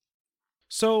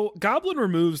 So Goblin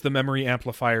removes the memory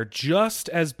amplifier just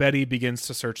as Betty begins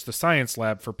to search the science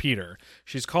lab for Peter.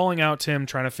 She's calling out to him,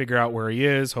 trying to figure out where he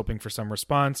is, hoping for some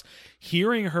response.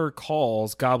 Hearing her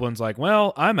calls, Goblin's like,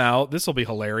 well, I'm out. This'll be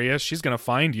hilarious. She's going to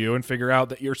find you and figure out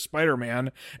that you're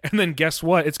Spider-Man. And then guess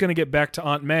what? It's going to get back to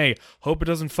Aunt May. Hope it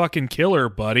doesn't fucking kill her,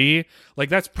 buddy. Like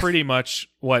that's pretty much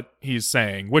what he's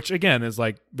saying, which again is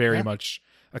like very much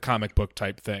a comic book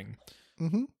type thing.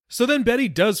 Mm-hmm. So then Betty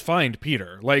does find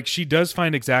Peter. Like, she does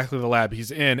find exactly the lab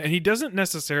he's in, and he doesn't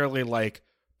necessarily, like,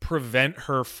 prevent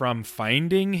her from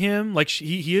finding him. Like,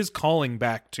 he is calling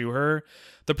back to her.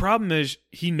 The problem is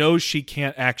he knows she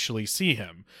can't actually see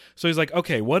him. So he's like,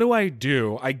 okay, what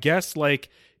do? I guess, like,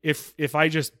 if I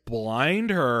just blind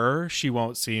her, she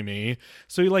won't see me.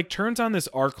 So he, like, turns on this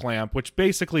arc lamp, which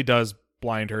basically does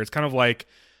blind her. It's kind of like,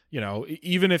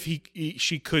 even if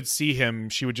she could see him,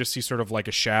 she would just see sort of like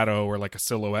a shadow or like a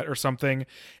silhouette or something.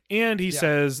 And he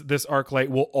says this arc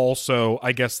light will also,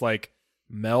 I guess, like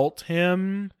melt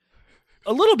him.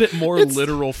 A little bit more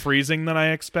literal freezing than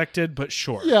I expected, but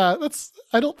sure. Yeah,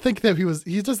 I don't think that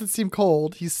he doesn't seem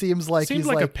cold. He seems like he's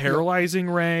like a paralyzing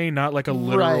ray, not like a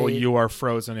literal you are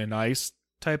frozen in ice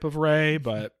type of ray,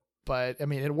 but I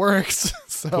mean, it works.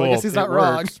 So cool. I guess he's not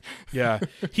wrong. Yeah.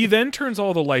 He then turns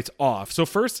all the lights off. So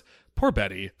first, poor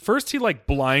Betty. First, he like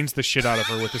blinds the shit out of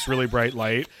her with this really bright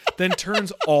light, then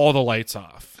turns all the lights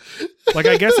off. Like,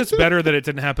 I guess it's better that it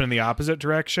didn't happen in the opposite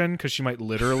direction because she might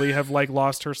literally have like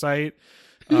lost her sight.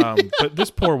 But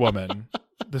this poor woman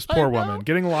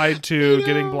getting lied to,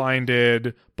 getting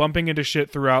blinded, bumping into shit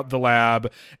throughout the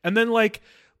lab, and then like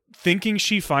thinking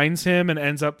she finds him and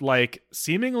ends up like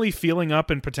seemingly feeling up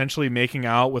and potentially making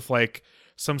out with like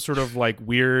some sort of like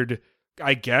weird,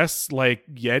 I guess, like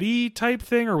Yeti type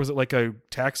thing, or was it like a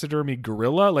taxidermy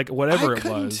gorilla? Like whatever it was. I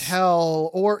couldn't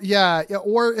tell. Or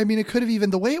I mean, it could have even,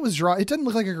 the way it was drawn, it didn't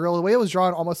look like a gorilla. The way it was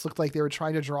drawn almost looked like they were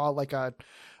trying to draw like a,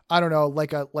 I don't know,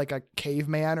 like a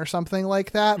caveman or something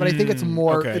like that. But I think it's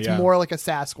more, more like a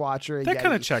Sasquatch or a that Yeti.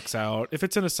 Kind of checks out. If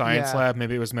it's in a science lab,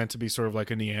 maybe it was meant to be sort of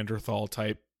like a Neanderthal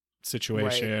type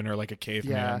situation or like a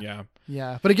caveman.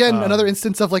 Yeah. But again, another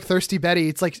instance of like thirsty Betty.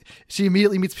 It's like she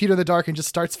immediately meets Peter in the dark and just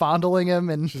starts fondling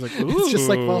him, and she's like, it's just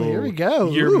like, well, here we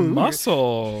go. Your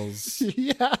muscles.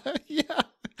 Yeah.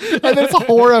 And then it's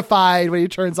horrified when he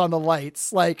turns on the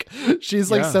lights. Like she's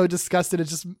like so disgusted at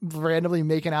just randomly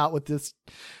making out with this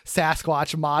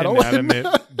Sasquatch model.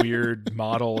 Inanimate, weird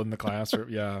model in the classroom.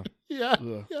 Yeah. Yeah.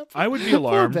 I would be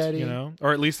alarmed,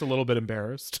 or at least a little bit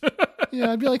embarrassed.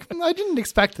 Yeah, I'd be like, I didn't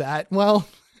expect that. Well,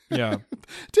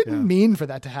 didn't mean for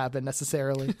that to happen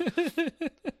necessarily.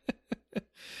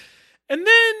 And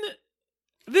then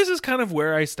this is kind of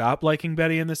where I stopped liking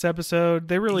Betty in this episode.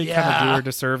 They really kind of do her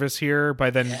disservice here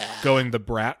by then going the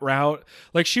brat route.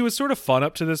 Like, she was sort of fun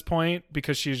up to this point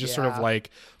because she's just sort of like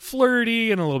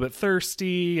flirty and a little bit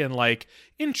thirsty and like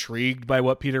intrigued by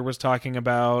what Peter was talking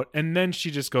about. And then she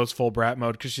just goes full brat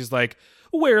mode because she's like,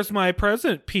 where's my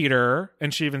present, Peter?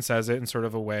 And she even says it in sort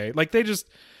of a way. Like, they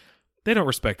don't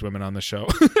respect women on the show.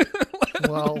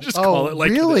 Well, just call it like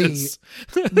really? this.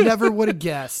 Never would have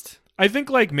guessed. I think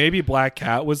like maybe Black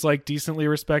Cat was like decently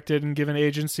respected and given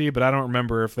agency, but I don't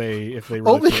remember if they really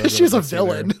only because she was a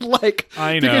villain. Like,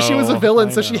 I know, because she was a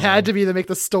villain, so she had to be to make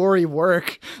the story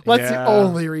work. That's the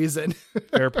only reason.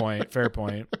 Fair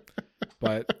point.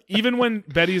 But even when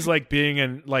Betty's like being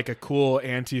in like a cool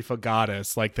Antifa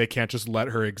goddess, like they can't just let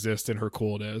her exist in her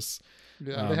coolness.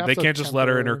 Yeah, they can't just let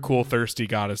her in her cool thirsty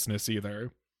goddessness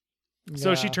either. Yeah.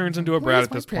 So she turns into a brat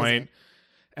at this point,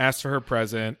 asks for her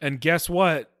present, and guess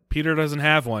what? Peter doesn't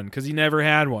have one because he never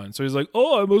had one. So he's like,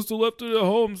 "Oh, I must have left it at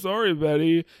home. Sorry,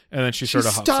 Betty." And then she sort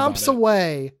of stomps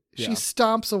away. Yeah. She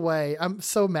stomps away. I'm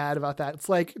so mad about that. It's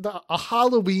like a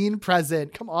Halloween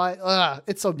present. Come on,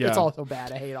 it's all so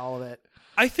bad. I hate all of it.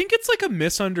 I think it's like a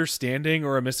misunderstanding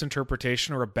or a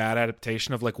misinterpretation or a bad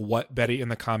adaptation of like what Betty in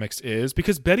the comics is,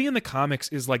 because Betty in the comics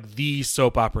is like the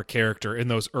soap opera character in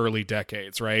those early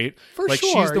decades, right? For like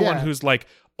sure, she's the one who's like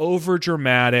over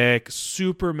dramatic,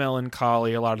 super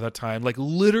melancholy a lot of the time, like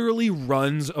literally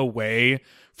runs away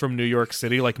from New York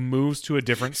City, like moves to a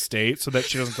different state so that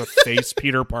she doesn't have to face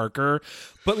Peter Parker.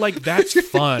 But like that's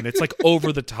fun. It's like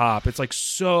over the top. It's like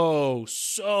so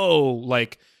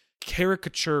like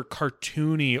caricature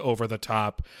cartoony over the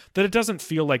top that it doesn't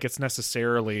feel like it's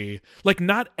necessarily like,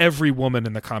 not every woman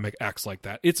in the comic acts like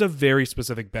that. It's a very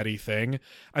specific Betty thing.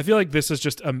 I feel like this is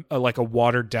just a like a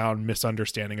watered down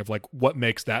misunderstanding of like what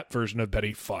makes that version of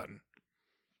Betty fun.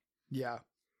 Yep.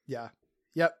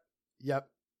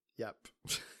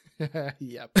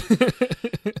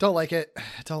 Don't like it.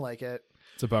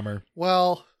 It's a bummer.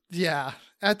 Well, yeah.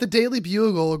 At the Daily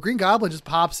Bugle, Green Goblin just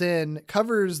pops in,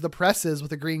 covers the presses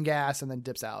with a green gas, and then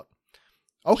dips out.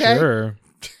 Okay.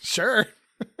 Sure.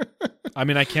 I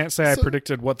mean, I can't say I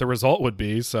predicted what the result would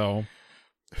be, so.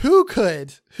 Who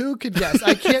could guess?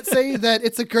 I can't say that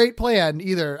it's a great plan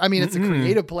either. I mean, it's a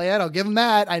creative plan. I'll give him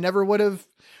that. I never would have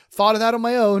thought of that on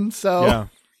my own. So yeah.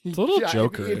 It's a little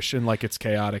Joker-ish in like its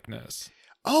chaoticness.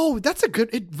 Oh,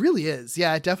 it really is.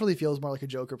 Yeah, it definitely feels more like a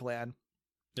Joker plan.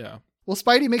 Yeah. Well,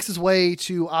 Spidey makes his way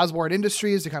to Osborn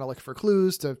Industries to kind of look for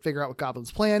clues to figure out what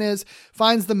Goblin's plan is,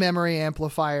 finds the memory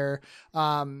amplifier,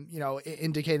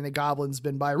 indicating that Goblin's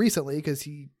been by recently because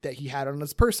he had it on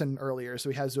his person earlier.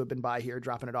 So he has to have been by here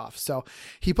dropping it off. So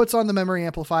he puts on the memory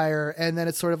amplifier, and then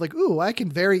it's sort of like, ooh, I can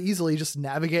very easily just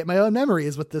navigate my own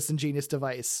memories with this ingenious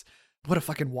device. What a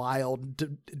fucking wild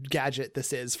gadget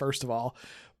this is, first of all.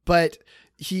 But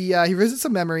he visits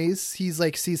some memories. He's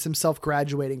like, sees himself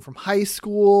graduating from high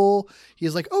school.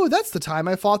 He's like, oh, that's the time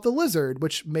I fought the lizard,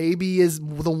 which maybe is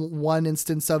the one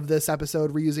instance of this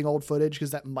episode we're using old footage, because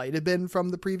that might have been from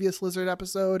the previous lizard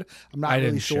episode. I'm not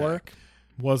really sure. Check.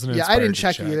 Wasn't I didn't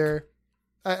check either.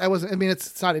 I wasn't. I mean,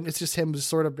 it's not. It's just him just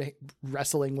sort of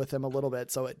wrestling with him a little bit.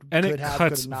 So it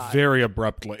cuts very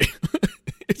abruptly.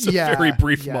 It's a very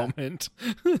brief moment.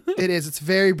 It is. It's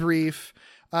very brief.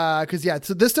 So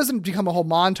this doesn't become a whole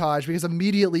montage, because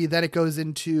immediately then it goes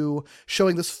into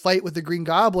showing this fight with the Green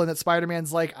Goblin that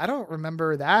Spider-Man's like, I don't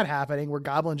remember that happening, where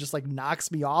Goblin just like knocks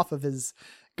me off of his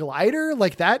glider.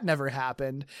 Like, that never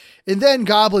happened. And then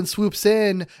Goblin swoops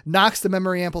in, knocks the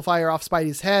memory amplifier off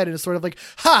Spidey's head, and is sort of like,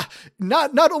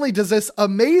 not only does this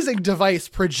amazing device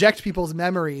project people's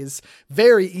memories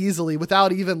very easily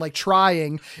without even like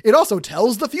trying, it also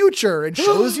tells the future and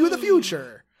shows you the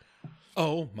future.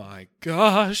 Oh my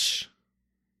gosh.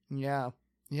 Yeah.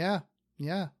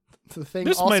 The thing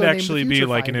this might actually be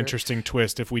like an interesting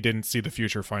twist if we didn't see the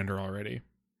Future Finder already.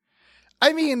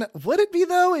 I mean, would it be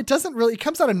though? It doesn't really, it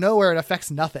comes out of nowhere and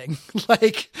affects nothing.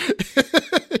 Like,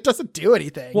 it doesn't do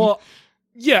anything. Well,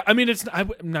 yeah, I mean,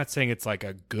 I'm not saying it's like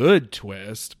a good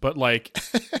twist, but like,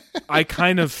 I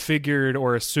kind of figured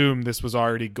or assumed this was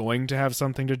already going to have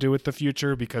something to do with the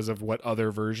future because of what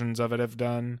other versions of it have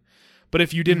done. But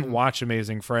if you didn't watch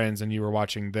Amazing Friends and you were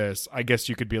watching this, I guess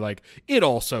you could be like, it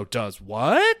also does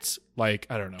what? Like,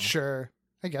 I don't know. Sure.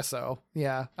 I guess so.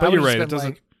 Yeah. But you're right. It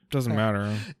doesn't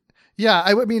matter. Yeah.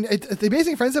 I mean, the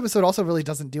Amazing Friends episode also really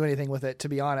doesn't do anything with it, to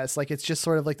be honest. Like, it's just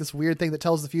sort of like this weird thing that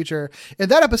tells the future. In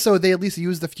that episode, they at least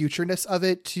use the futureness of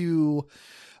it to,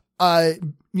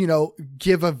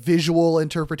 give a visual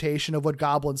interpretation of what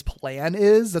Goblin's plan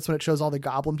is. That's when it shows all the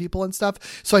Goblin people and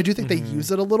stuff. So I do think they use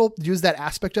that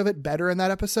aspect of it better in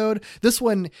that episode. This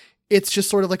one, it's just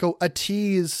sort of like a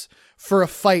tease for a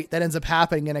fight that ends up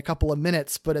happening in a couple of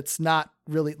minutes, but it's not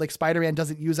really like Spider-Man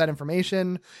doesn't use that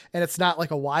information, and it's not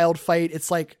like a wild fight. It's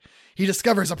like he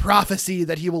discovers a prophecy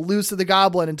that he will lose to the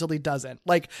Goblin until he doesn't.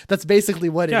 Like that's basically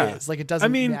what it is. Like it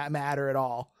doesn't matter at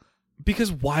all.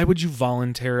 Because why would you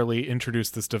voluntarily introduce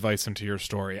this device into your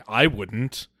story? I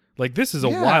wouldn't. Like this is a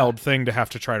wild thing to have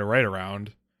to try to write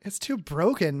around. It's too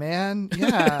broken, man.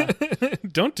 Yeah.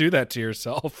 Don't do that to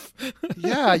yourself.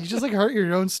 Yeah, you just like hurt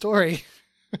your own story.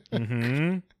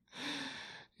 Mm-hmm.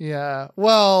 Yeah.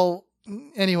 Well,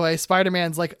 anyway,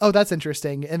 Spider-Man's like, oh, that's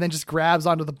interesting. And then just grabs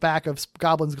onto the back of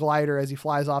Goblin's glider as he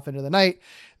flies off into the night,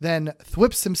 then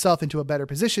whips himself into a better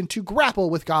position to grapple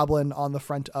with Goblin on the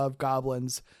front of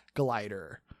Goblin's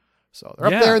glider. So they're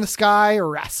up there in the sky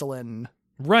wrestling.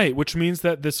 Right, which means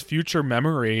that this future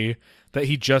memory that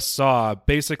he just saw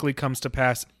basically comes to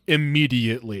pass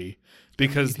immediately,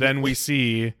 because then we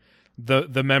see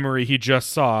the memory he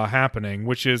just saw happening,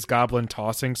 which is Goblin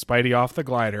tossing Spidey off the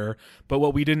glider. But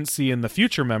what we didn't see in the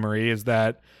future memory is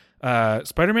that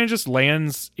Spider-Man just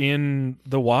lands in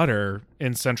the water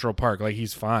in Central Park. Like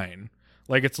he's fine.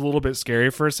 Like it's a little bit scary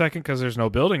for a second because there's no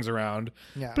buildings around,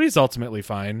 but he's ultimately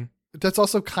fine. That's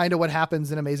also kind of what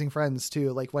happens in Amazing Friends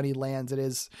too. Like when he lands, it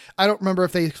is, I don't remember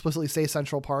if they explicitly say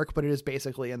Central Park, but it is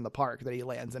basically in the park that he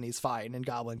lands and he's fine and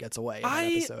Goblin gets away in that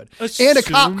episode. And a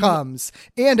cop comes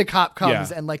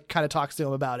and like kind of talks to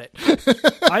him about it.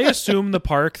 I assume the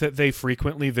park that they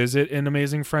frequently visit in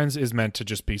Amazing Friends is meant to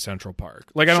just be Central Park.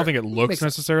 Like I don't think it looks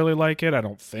necessarily like it. I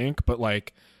don't think, but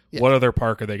like what other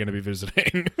park are they going to be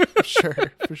visiting?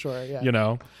 For sure. Yeah. You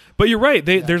know, but you're right.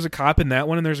 There's a cop in that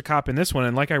one and there's a cop in this one.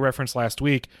 And like I referenced last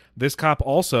week, this cop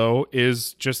also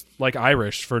is just like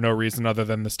Irish for no reason other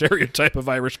than the stereotype of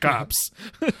Irish cops.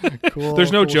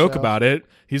 There's no joke about it.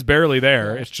 He's barely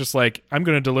there. It's just like, I'm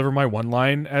going to deliver my one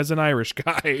line as an Irish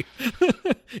guy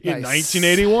in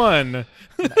 1981.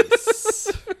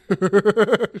 Nice.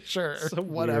 Sure. So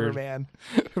whatever, weird. Man.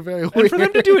 Very weird. And for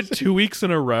them to do it 2 weeks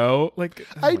in a row, like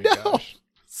I know. Gosh.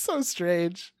 So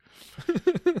strange.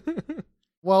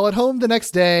 Well, at home the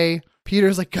next day,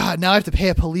 Peter's like, God, now I have to pay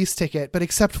a police ticket. But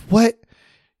except what?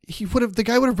 The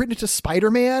guy would have written it to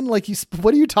Spider-Man. Like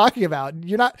what are you talking about?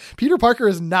 Peter Parker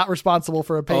is not responsible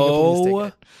for paying a police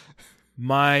ticket.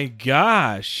 My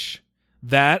gosh.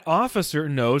 That officer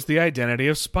knows the identity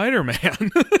of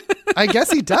Spider-Man. I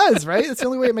guess he does, right? That's the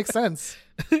only way it makes sense.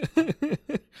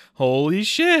 Holy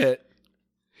shit.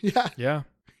 Yeah. Yeah.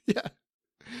 Yeah.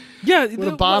 Yeah, he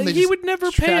would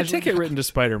never pay a ticket written to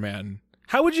Spider-Man.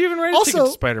 How would you even write a ticket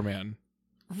to Spider-Man?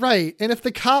 Right. And if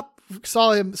the cop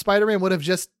saw him, Spider-Man would have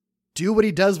just do what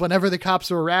he does whenever the cops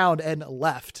were around and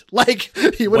left. Like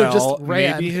he would have just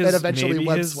ran and eventually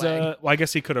web swang. Well, I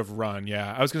guess he could have run.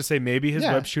 Yeah. I was going to say maybe his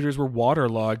web shooters were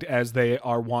waterlogged as they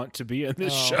are wont to be in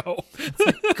this show. That's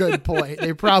a good point.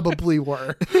 They probably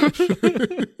were.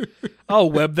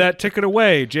 I'll web that ticket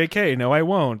away. JK. No, I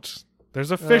won't.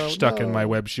 There's a fish stuck in my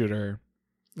web shooter.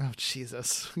 Oh,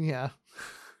 Jesus. Yeah.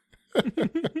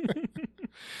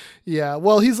 Yeah.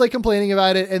 Well, he's like complaining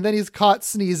about it. And then he's caught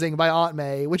sneezing by Aunt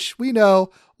May, which we know,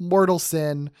 mortal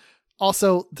sin.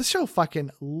 Also, this show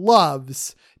fucking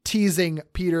loves teasing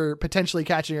Peter potentially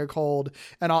catching a cold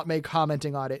and Aunt May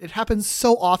commenting on it. It happens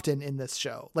so often in this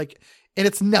show. Like, and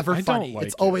it's never funny.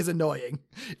 It's always annoying.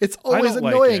 It's always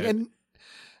annoying.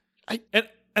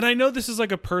 And I know this is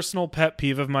like a personal pet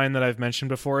peeve of mine that I've mentioned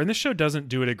before, and this show doesn't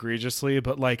do it egregiously,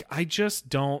 but like I just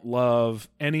don't love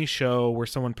any show where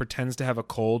someone pretends to have a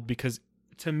cold, because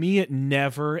to me it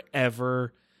never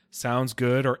ever sounds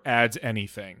good or adds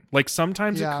anything. Like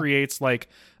sometimes it creates like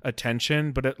a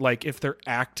tension, but it, like if they're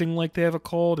acting like they have a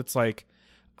cold, it's like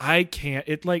I can't.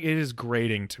 It is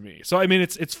grating to me. So I mean,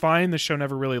 it's fine. The show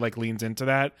never really like leans into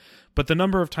that, but the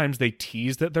number of times they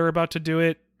tease that they're about to do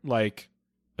it like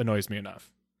annoys me enough.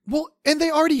 Well, and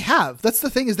they already have. That's the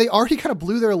thing, is they already kind of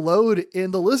blew their load in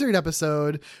the Lizard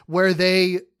episode where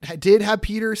they did have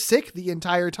Peter sick the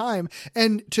entire time.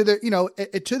 And to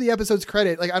the episode's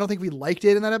credit, like I don't think we liked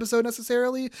it in that episode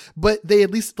necessarily, but they at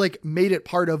least like made it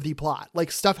part of the plot.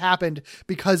 Like stuff happened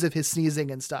because of his sneezing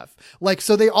and stuff. Like,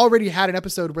 so they already had an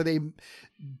episode where they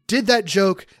did that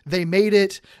joke, they made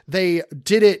it, they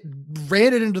did it,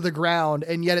 ran it into the ground,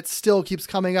 and yet it still keeps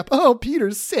coming up. Oh,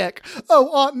 Peter's sick. Oh,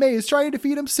 Aunt May is trying to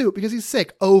feed him soup because he's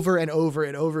sick, over and over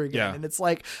and over again. Yeah. And it's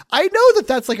like, I know that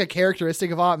that's like a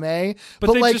characteristic of Aunt May,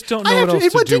 but they like, just don't know what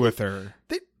else to do with her.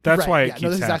 That's why it keeps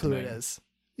that's exactly happening. what it is.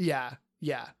 Yeah.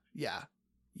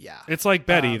 Yeah. It's like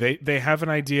Betty. They have an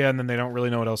idea and then they don't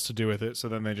really know what else to do with it. So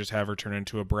then they just have her turn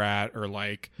into a brat or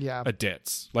like a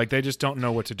ditz. Like they just don't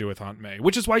know what to do with Aunt May,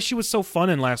 which is why she was so fun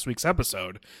in last week's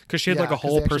episode because she had like a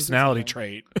whole personality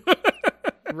trait.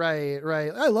 Right.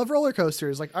 I love roller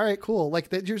coasters. Like, all right, cool. Like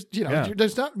that,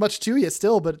 there's not much to you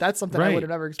still, but that's something I would have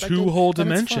never expected. 2 whole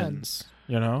dimensions.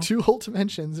 2 whole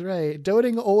dimensions, right?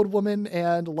 Doting old woman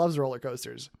and loves roller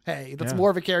coasters. Hey, that's more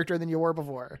of a character than you were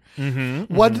before.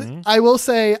 I will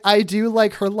say, I do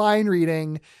like her line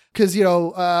reading because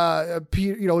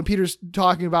when Peter's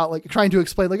talking about like trying to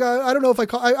explain, like I don't know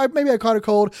if maybe I caught a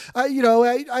cold. I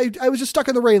was just stuck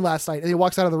in the rain last night, and he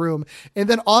walks out of the room, and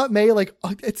then Aunt May, like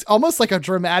it's almost like a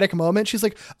dramatic moment. She's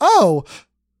like, oh.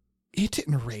 It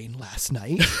didn't rain last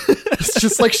night. It's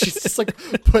just like she's just like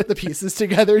put the pieces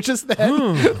together just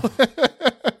then.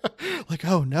 Like,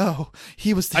 oh no,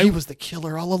 he was the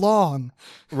killer all along.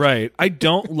 Right. I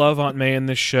don't love Aunt May in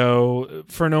this show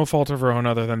for no fault of her own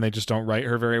other than they just don't write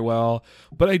her very well.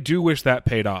 But I do wish that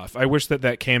paid off. I wish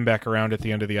that came back around at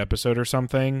the end of the episode or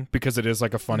something because it is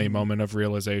like a funny moment of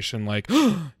realization. Like,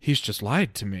 oh, he's just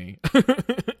lied to me.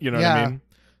 You know what I mean?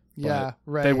 Yeah.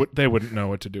 Right. They wouldn't know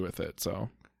what to do with it. So.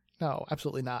 No,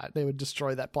 absolutely not. They would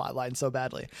destroy that plot line so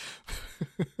badly.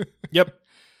 Yep.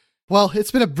 Well,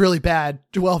 it's been a really bad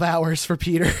 12 hours for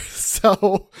Peter.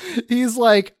 So he's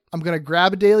like, I'm going to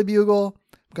grab a Daily Bugle.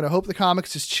 I'm going to hope the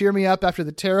comics just cheer me up after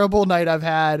the terrible night I've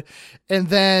had. And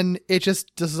then it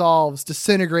just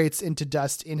disintegrates into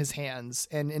dust in his hands.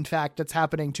 And in fact, that's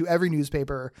happening to every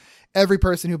newspaper, every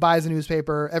person who buys a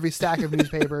newspaper, every stack of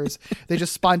newspapers. They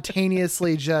just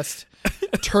spontaneously just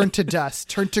turn to dust,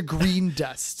 turn to green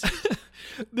dust.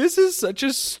 This is such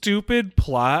a stupid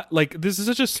plot. Like, this is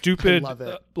such a stupid,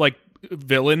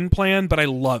 villain plan, but I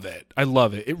love it. I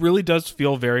love it. It really does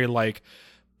feel very like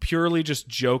purely just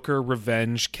Joker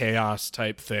revenge chaos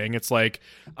type thing. It's like,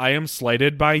 I am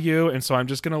slighted by you, and so I'm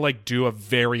just gonna like do a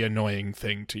very annoying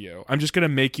thing to you. I'm just gonna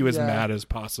make you as mad as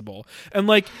possible. And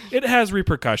like, it has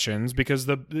repercussions because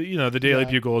the Daily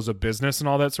Bugle is a business and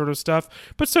all that sort of stuff,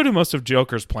 but so do most of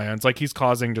Joker's plans. Like, he's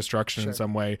causing destruction in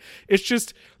some way. It's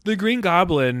just the Green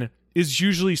Goblin is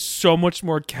usually so much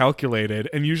more calculated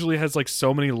and usually has like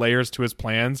so many layers to his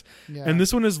plans. And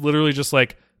this one is literally just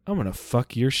like, I'm going to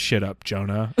fuck your shit up,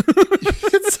 Jonah.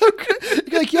 It's so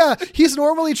good. Like, yeah, he's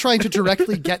normally trying to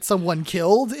directly get someone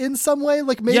killed in some way,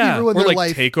 like maybe ruin their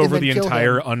life. Take over the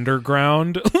entire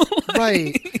underground.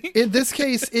 Right. In this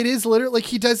case, it is literally like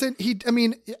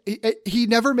he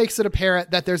never makes it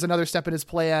apparent that there's another step in his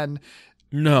plan.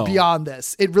 No. Beyond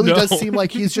this. It really does seem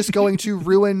like he's just going to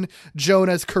ruin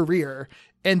Jonah's career.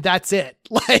 And that's it.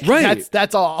 Like,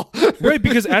 that's all. Right,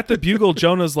 because at the Bugle,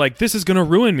 Jonah's like, this is going to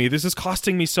ruin me. This is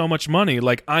costing me so much money.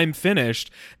 Like, I'm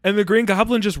finished. And the Green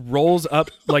Goblin just rolls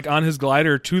up, like, on his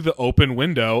glider to the open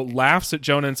window, laughs at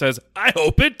Jonah and says, I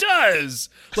hope it does.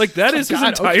 Like, that is his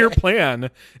entire plan.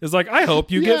 Is like, I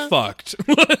hope you get fucked.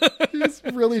 He's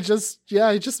really just,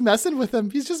 he's just messing with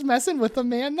him. He's just messing with him,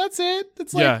 man. That's it.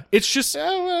 It's like, it's just,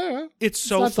 it's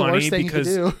so not funny the worst thing because...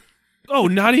 you could do. Oh,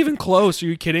 not even close. Are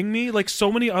you kidding me? Like,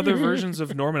 so many other versions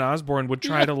of Norman Osborn would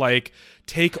try to, like,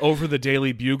 take over the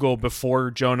Daily Bugle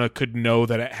before Jonah could know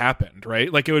that it happened,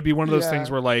 right? Like, it would be one of those things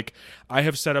where, like, I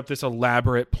have set up this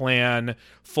elaborate plan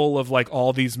full of, like,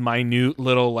 all these minute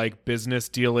little, like, business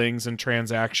dealings and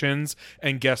transactions,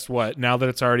 and guess what? Now that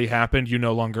it's already happened, you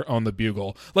no longer own the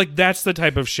Bugle. Like, that's the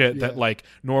type of shit that, like,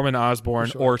 Norman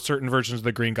Osborn or certain versions of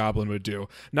the Green Goblin would do.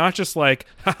 Not just like,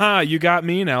 haha, you got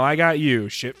me, now I got you,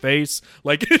 shit face.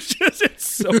 Like, it's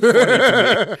so funny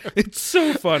to me. It's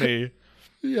so funny.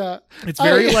 Yeah. It's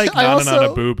very like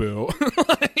Nana Boo Boo.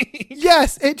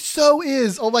 Yes, it so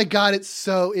is. Oh my God, it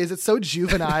so is. It's so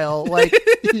juvenile. Like,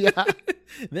 yeah.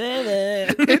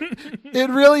 It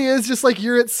really is just like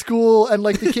you're at school and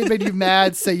like the kid made you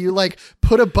mad, so you like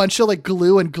put a bunch of like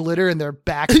glue and glitter in their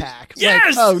backpack.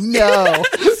 Yes! Like, oh no.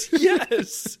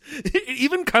 Yes. It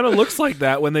even kind of looks like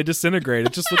that when they disintegrate.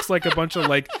 It just looks like a bunch of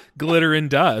like glitter and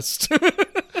dust.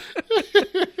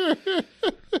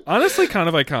 Honestly, kind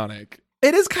of iconic.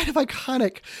 It is kind of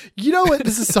iconic. You know what?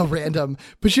 This is so random.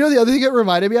 But you know the other thing it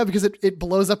reminded me of, because it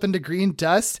blows up into green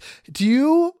dust? Did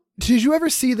you ever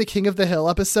see the King of the Hill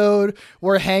episode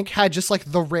where Hank had just like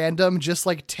the random, just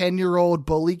like 10-year-old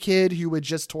bully kid who would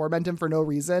just torment him for no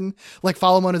reason, like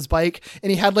follow him on his bike?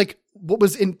 And he had like what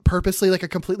was in purposely like a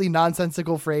completely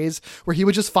nonsensical phrase where he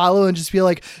would just follow and just be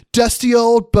like, dusty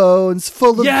old bones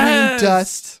full of green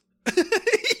dust.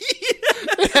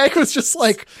 Hank was just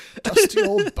like, dusty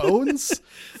old bones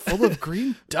full of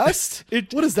green dust? What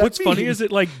does that What's mean? funny is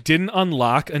it like didn't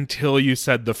unlock until you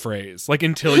said the phrase. Like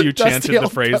until you chanted the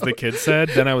phrase the kid said.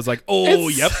 Then I was like, oh,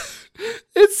 yep.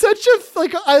 It's such a,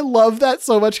 like, I love that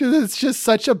so much because it's just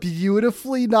such a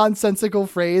beautifully nonsensical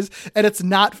phrase. And it's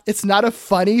not a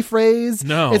funny phrase.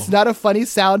 No. It's not a funny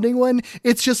sounding one.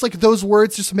 It's just like those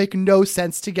words just make no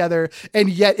sense together. And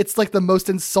yet it's like the most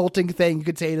insulting thing you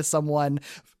could say to someone.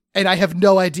 And I have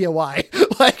no idea why.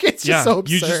 Like, it's just so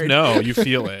absurd. You just know, you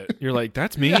feel it. You're like,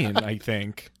 that's mean, I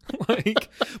think. Like,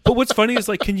 but what's funny is,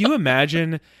 like, can you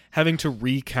imagine having to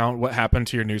recount what happened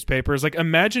to your newspapers? Like,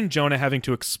 imagine Jonah having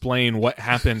to explain what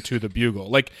happened to the Bugle.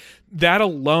 Like, that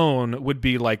alone would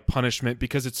be like punishment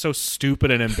because it's so stupid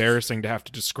and embarrassing to have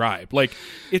to describe. Like,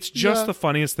 it's just the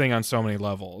funniest thing on so many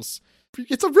levels.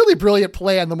 It's a really brilliant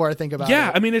plan the more I think about it.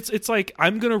 Yeah, I mean, it's like,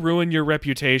 I'm going to ruin your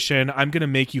reputation. I'm going to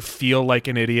make you feel like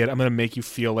an idiot. I'm going to make you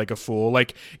feel like a fool.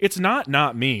 Like, it's not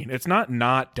mean. It's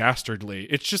not dastardly.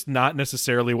 It's just not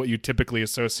necessarily what you typically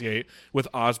associate with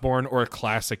Osborn or a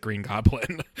classic Green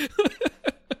Goblin.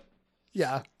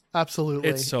 Yeah, absolutely.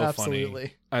 It's so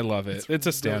funny. I love it. It's a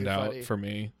standout really for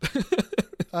me.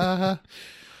 Uh-huh.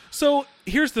 So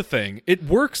here's the thing. It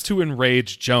works to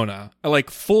enrage Jonah, like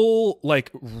full like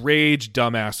rage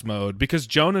dumbass mode, because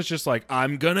Jonah's just like,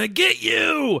 I'm gonna get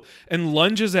you, and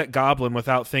lunges at Goblin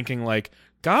without thinking, like,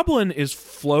 Goblin is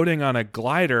floating on a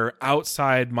glider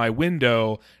outside my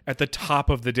window at the top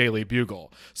of the Daily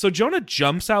Bugle. So Jonah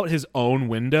jumps out his own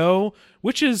window,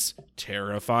 which is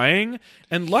terrifying.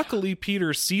 And luckily,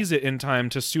 Peter sees it in time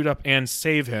to suit up and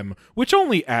save him, which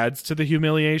only adds to the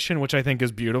humiliation, which I think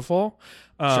is beautiful.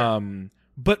 Sure.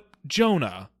 But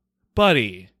Jonah,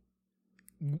 buddy,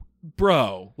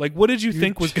 bro, like, what did you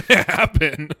think was going to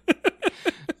happen?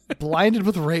 Blinded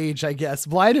with rage, I guess.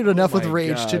 Blinded enough with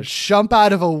rage to jump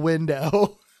out of a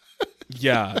window.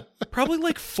 Yeah. Probably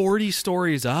like 40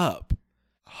 stories up.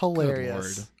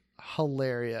 Hilarious.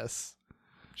 Hilarious.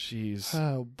 Jeez.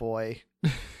 Oh, boy.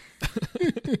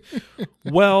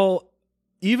 Well,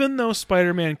 even though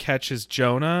Spider-Man catches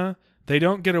Jonah, they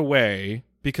don't get away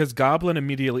because Goblin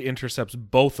immediately intercepts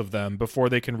both of them before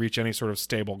they can reach any sort of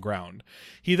stable ground.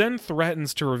 He then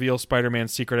threatens to reveal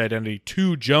Spider-Man's secret identity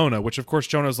to Jonah, which of course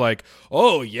Jonah's like,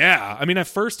 oh yeah. I mean, at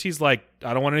first he's like,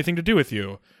 I don't want anything to do with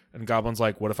you. And Goblin's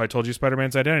like, what if I told you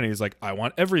Spider-Man's identity? He's like, I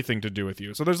want everything to do with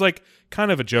you. So there's like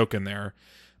kind of a joke in there.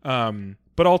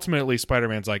 But ultimately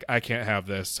Spider-Man's like, I can't have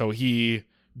this. So he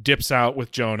dips out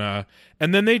with Jonah.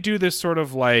 And then they do this sort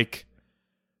of like,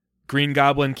 Green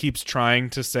Goblin keeps trying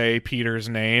to say Peter's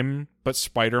name, but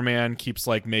Spider-Man keeps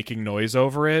like making noise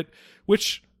over it,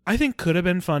 which I think could have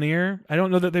been funnier. I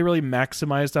don't know that they really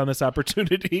maximized on this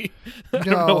opportunity. I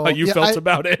don't know how you felt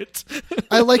about it.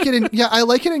 I like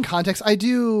it in context. I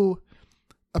do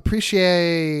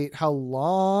appreciate how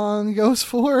long it goes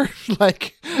for,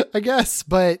 like, I guess,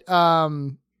 but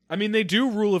I mean, they do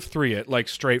rule of three it, like,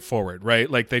 straightforward, right?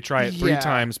 Like, they try it 3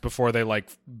 times before they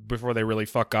really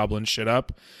fuck Goblin shit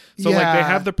up. So, like, they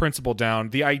have the principle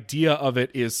down. The idea of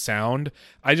it is sound.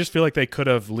 I just feel like they could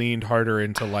have leaned harder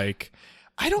into, like,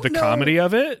 the comedy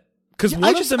of it. Because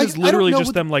one of them is literally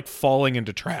just them, like, falling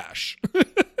into trash.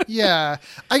 Yeah.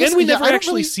 I guess, and we never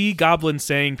actually see Goblin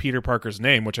saying Peter Parker's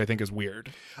name, which I think is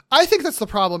weird. I think that's the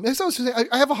problem.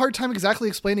 I have a hard time exactly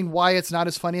explaining why it's not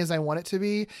as funny as I want it to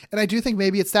be. And I do think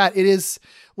maybe it's that it is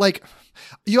like,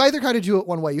 you either got to do it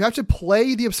one way. You have to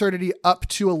play the absurdity up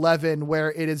to 11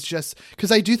 where it is just,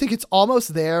 because I do think it's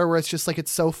almost there where it's just like,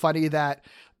 it's so funny that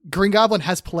Green Goblin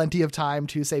has plenty of time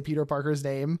to say Peter Parker's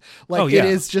name. Like, it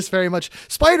is just very much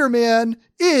Spider-Man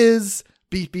is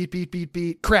beat, beat, beat, beat,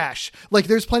 beat, crash. Like,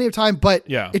 there's plenty of time, but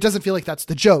it doesn't feel like that's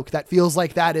the joke. That feels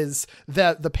like that is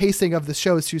the pacing of the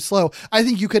show is too slow. I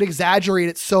think you could exaggerate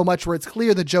it so much where it's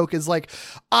clear the joke is like,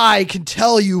 I can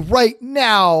tell you right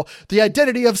now, the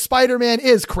identity of Spider-Man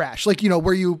is crash. Like, you know,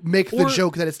 where you make the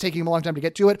joke that it's taking him a long time to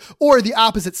get to it, or the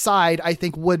opposite side, I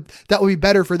think that would be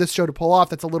better for this show to pull off.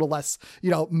 That's a little less,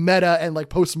 you know, meta and like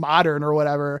postmodern or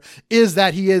whatever, is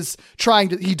that he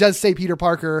does say Peter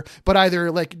Parker, but either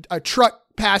like a truck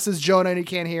passes Jonah and he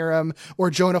can't hear him,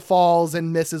 or Jonah falls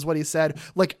and misses what he said.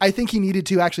 Like, I think he needed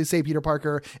to actually say Peter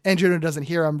Parker and Jonah doesn't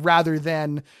hear him, rather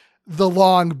than the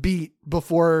long beat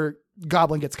before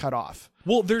Goblin gets cut off.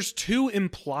 Well, there's 2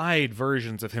 implied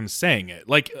versions of him saying it.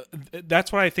 Like,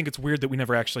 that's why I think it's weird that we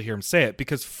never actually hear him say it,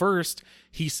 because first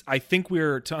I think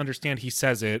we're to understand he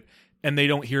says it and they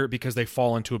don't hear it because they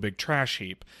fall into a big trash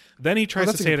heap. Then he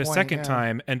tries to say it a second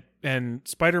time, and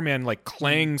Spider-Man like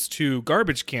clangs 2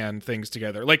 garbage can things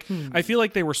together. Like, I feel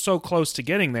like they were so close to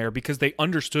getting there because they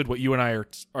understood what you and I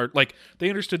are like, they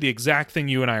understood the exact thing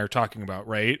you and I are talking about,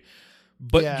 right?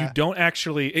 But you don't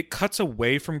actually, it cuts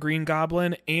away from Green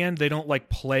Goblin, and they don't like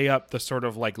play up the sort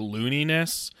of like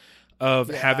looniness of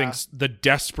having the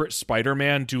desperate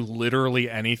Spider-Man do literally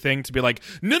anything to be like,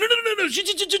 no.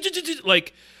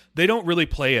 Like, they don't really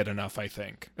play it enough, I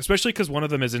think. Especially because one of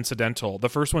them is incidental. The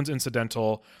first one's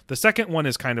incidental. The second one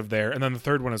is kind of there. And then the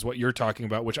third one is what you're talking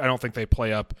about, which I don't think they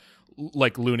play up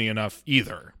like Looney enough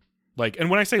either. Like, and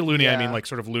when I say Looney, I mean like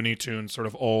sort of Looney Tunes, sort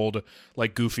of old,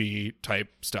 like goofy type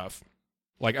stuff.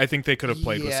 Like, I think they could have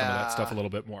played with some of that stuff a little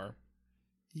bit more.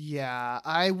 Yeah,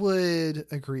 I would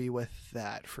agree with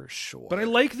that for sure. But I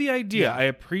like the idea. I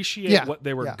appreciate what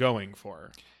they were going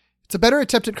for. It's a better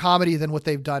attempt at comedy than what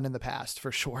they've done in the past,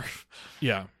 for sure.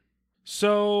 Yeah.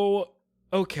 So,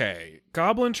 okay.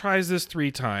 Goblin tries this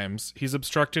 3 times. He's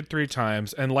obstructed 3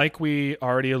 times. And like we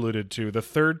already alluded to, the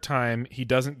third time, he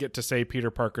doesn't get to say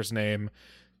Peter Parker's name,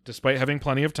 despite having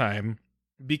plenty of time.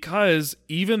 Because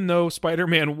even though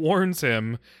Spider-Man warns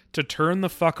him to turn the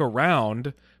fuck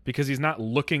around because he's not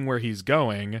looking where he's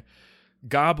going,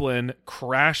 Goblin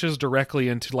crashes directly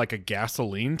into like a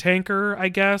gasoline tanker, I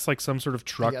guess, like some sort of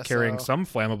truck carrying some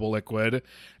flammable liquid,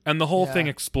 and the whole thing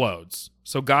explodes.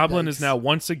 So Goblin is now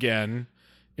once again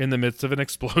in the midst of an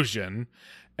explosion.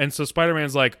 And so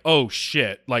Spider-Man's like, oh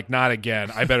shit, like not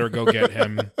again. I better go get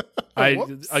him.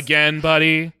 Again,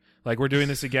 buddy. Like, we're doing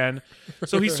this again.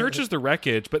 So he searches the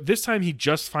wreckage, but this time he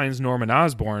just finds Norman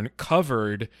Osborn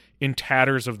covered in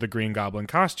tatters of the Green Goblin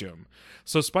costume.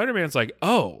 So Spider-Man's like,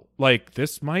 oh, like,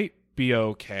 this might be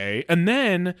okay. And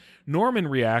then Norman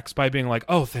reacts by being like,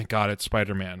 oh, thank God it's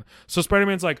Spider-Man. So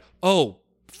Spider-Man's like, oh,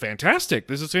 fantastic.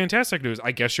 This is fantastic news.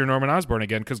 I guess you're Norman Osborn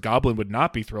again, because Goblin would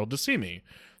not be thrilled to see me.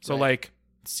 So, like,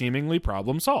 seemingly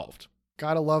problem solved.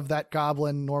 Gotta love that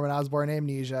Goblin Norman Osborn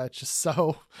amnesia. It's just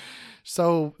so great.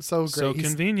 So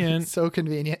convenient. So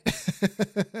convenient.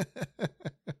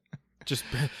 Just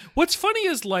what's funny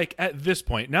is, like, at this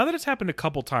point, now that it's happened a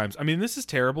couple times, I mean, this is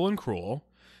terrible and cruel.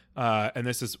 And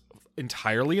this is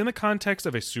entirely in the context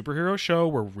of a superhero show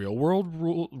where real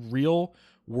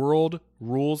world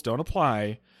rules don't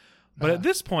apply. But at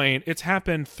this point, it's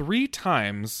happened 3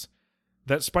 times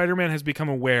that Spider-Man has become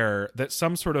aware that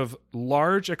some sort of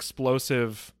large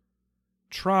explosive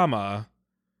trauma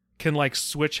can, like,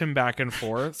 switch him back and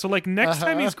forth. So, like, next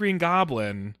time he's Green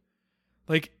Goblin,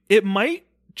 like, it might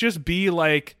just be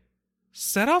like,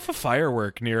 set off a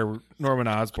firework near Norman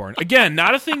Osborn. Again,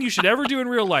 not a thing you should ever do in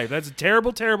real life. That's a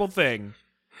terrible, terrible thing.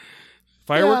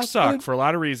 Fireworks suck for a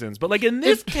lot of reasons. But, like, in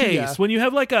this case, when you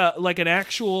have like an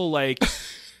actual, like,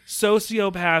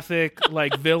 sociopathic,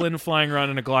 like, villain flying around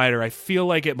in a glider, I feel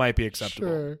like it might be acceptable.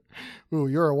 Sure. Ooh,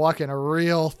 you're walking a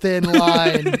real thin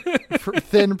line,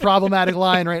 thin problematic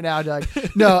line right now, Doug.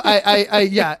 No, I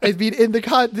mean, in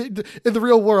the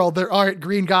real world, there aren't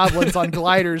Green Goblins on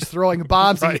gliders throwing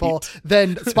bombs at people,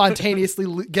 then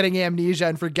spontaneously getting amnesia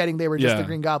and forgetting they were just the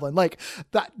Green Goblin. Like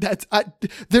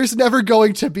there's never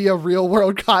going to be a real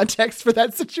world context for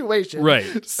that situation.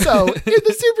 Right. So in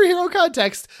the superhero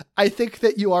context, I think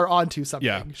that you are onto something.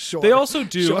 Yeah. Sure. They also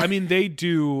do. Sure. I mean,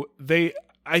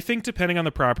 I think depending on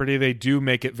the property, they do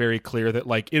make it very clear that,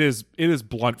 like, it is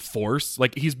blunt force.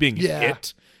 Like, he's being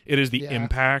hit. It is the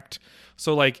impact.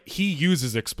 So, like, he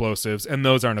uses explosives and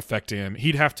those aren't affecting him.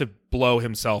 He'd have to blow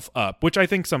himself up, which I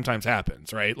think sometimes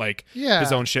happens, right? Like,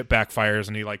 his own shit backfires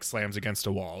and he, like, slams against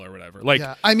a wall or whatever. Like,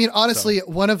 I mean, honestly,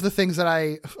 one of the things that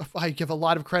I give a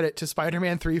lot of credit to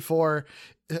Spider-Man 3-4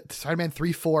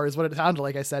 is what it sounded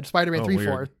like. I said Spider-Man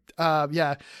 3-4.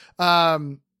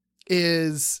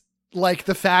 Is like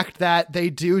the fact that they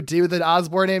do the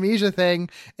Osborn amnesia thing,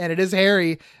 and it is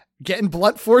Harry getting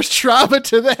blunt force trauma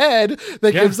to the head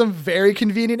that gives them very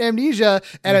convenient amnesia.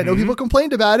 And I know people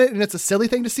complained about it, and it's a silly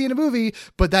thing to see in a movie,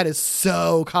 but that is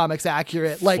so comics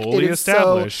accurate. Like, fully it is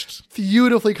established. So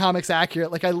beautifully comics accurate.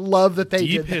 Like, I love that they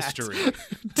did history.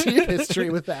 Deep history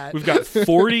with that. We've got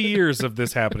 40 years of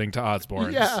this happening to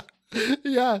Osborns.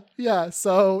 Yeah.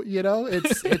 So, you know,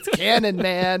 it's canon,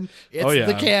 man. It's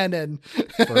the canon.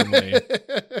 Firmly.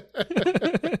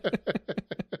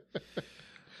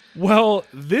 Well,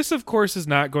 this, of course, is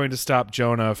not going to stop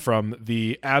Jonah from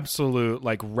the absolute,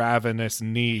 like, ravenous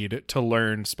need to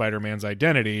learn Spider-Man's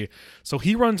identity. So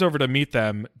he runs over to meet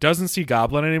them, doesn't see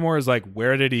Goblin anymore, is like,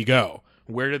 where did he go?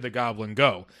 Where did the Goblin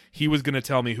go? He was going to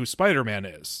tell me who Spider-Man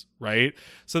is, right?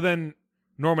 So then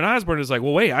Norman Osborn is like,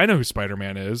 well, wait, I know who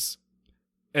Spider-Man is.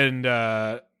 And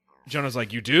Jonah's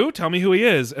like, you do? Tell me who he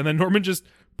is. And then Norman just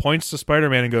points to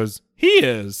Spider-Man and goes, he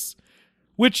is.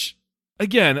 Which,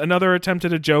 again, another attempt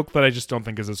at a joke that I just don't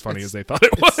think is as funny as they thought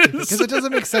it was. Because it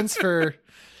doesn't make sense for...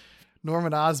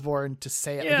 Norman Osborn to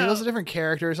say it. Yeah. Like, he was a different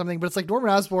character or something, but it's like Norman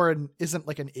Osborn isn't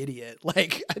like an idiot.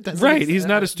 Like, it doesn't Right. He's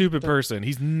not a stupid person.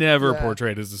 He's never Yeah.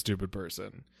 portrayed as a stupid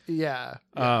person. Yeah.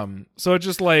 So it's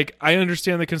just like, I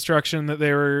understand the construction that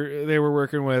they were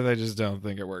working with. I just don't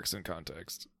think it works in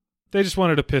context. They just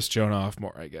wanted to piss Jonah off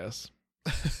more, I guess.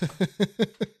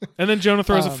 And then Jonah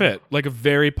throws a fit, like a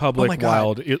very public,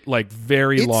 wild,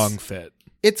 very long fit.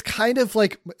 It's kind of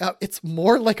like, it's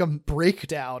more like a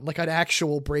breakdown, like an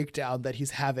actual breakdown that he's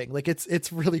having. Like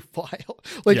it's really wild.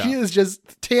 Like he is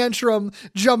just tantrum,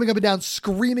 jumping up and down,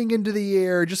 screaming into the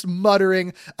air, just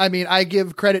muttering. I mean, I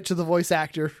give credit to the voice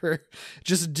actor for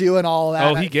just doing all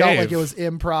that. Oh, he felt like it was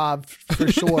improv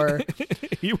for sure.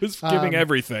 He was giving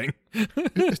everything.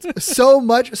 so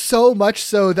much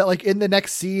so that like in the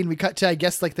next scene we cut to, I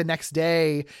guess, like the next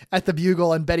day at the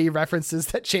Bugle, and Betty references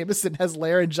that Jameson has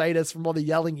laryngitis from all the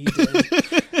yelling he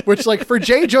did. Which, like, for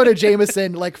J. Jonah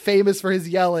Jameson, like famous for his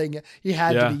yelling, he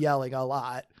had to be yelling a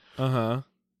lot.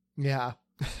 Yeah.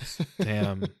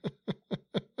 Damn.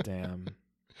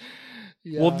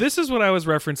 Yeah. Well, this is what I was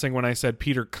referencing when I said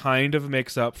Peter kind of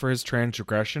makes up for his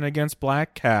transgression against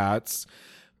black cats,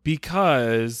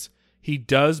 because he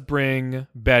does bring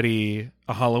Betty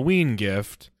a Halloween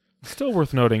gift. Still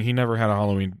worth noting, he never had a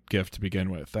Halloween gift to begin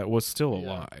with. That was still a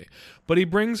lie. But he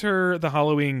brings her the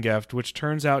Halloween gift, which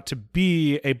turns out to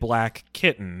be a black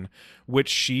kitten, which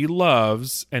she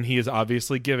loves, and he is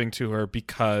obviously giving to her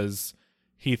because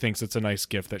he thinks it's a nice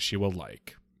gift that she will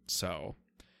like. So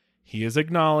he is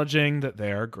acknowledging that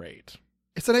they are great.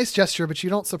 It's a nice gesture, but you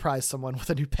don't surprise someone with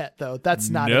a new pet, though. That's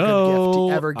not a good gift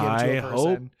to ever give to a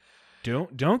person.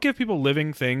 Don't give people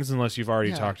living things unless you've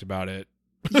already talked about it.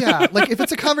 Yeah, like if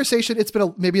it's a conversation,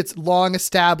 maybe it's long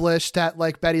established that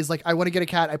like Betty's like, I want to get a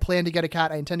cat, I plan to get a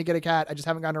cat, I intend to get a cat, I just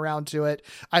haven't gotten around to it.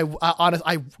 I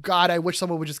wish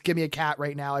someone would just give me a cat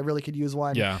right now. I really could use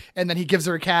one. Yeah. And then he gives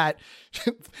her a cat.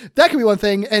 That could be one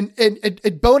thing.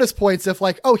 And bonus points if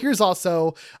like, oh, here's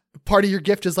also part of your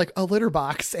gift is like a litter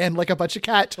box and like a bunch of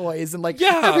cat toys and like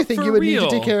everything you would need to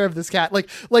take care of this cat. Like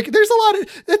there's a lot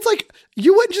of, it's like,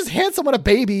 you wouldn't just hand someone a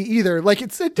baby either. Like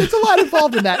it's a lot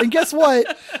involved in that. And guess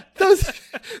what? Those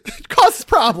causes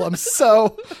problems.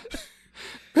 So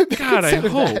God, I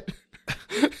hope.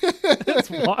 That's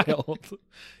wild.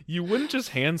 You wouldn't just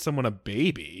hand someone a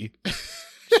baby.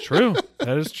 It's true.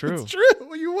 That is true. It's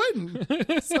true. You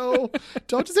wouldn't. So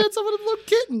don't just hand someone a little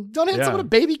kitten. Don't hand someone a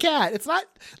baby cat. It's not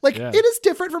like it is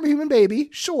different from a human baby.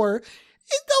 Sure. In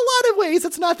a lot of ways,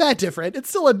 it's not that different. It's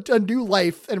still a new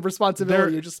life and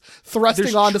responsibility. You're just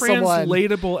thrusting onto someone. There's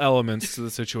translatable elements to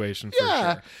the situation for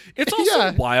sure. It's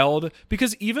also wild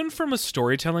because even from a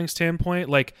storytelling standpoint,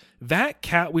 like that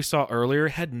cat we saw earlier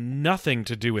had nothing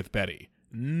to do with Betty.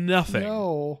 Nothing.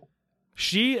 No.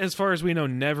 She, as far as we know,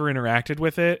 never interacted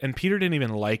with it, and Peter didn't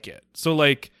even like it. So,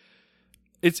 like,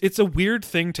 it's a weird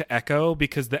thing to echo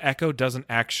because the echo doesn't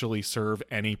actually serve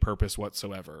any purpose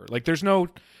whatsoever. Like, there's no,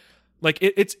 like,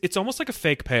 it's almost like a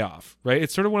fake payoff, right?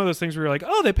 It's sort of one of those things where you're like,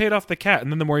 oh, they paid off the cat, and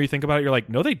then the more you think about it, you're like,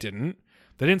 no, they didn't.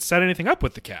 They didn't set anything up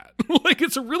with the cat. Like,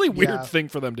 it's a really weird thing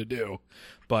for them to do.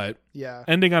 But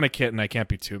ending on a kitten, I can't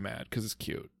be too mad because it's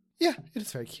cute. Yeah, it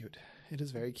is very cute. It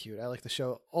is very cute. I like the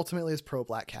show. Ultimately, is pro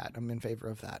black cat. I'm in favor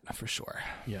of that for sure.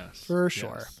 Yes, for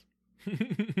sure.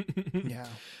 Yeah.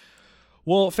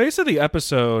 Well, face of the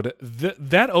episode,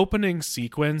 that opening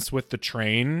sequence with the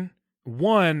train.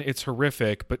 One, it's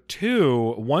horrific, but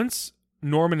two, once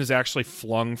Norman is actually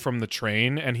flung from the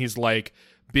train and he's like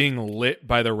being lit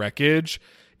by the wreckage,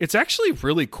 it's actually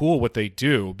really cool what they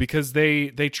do because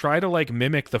they try to like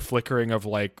mimic the flickering of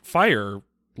like fire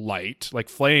light, like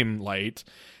flame light.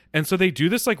 And so they do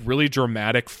this like really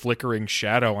dramatic flickering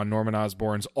shadow on Norman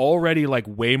Osborn's already like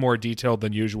way more detailed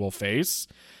than usual face.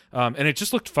 And it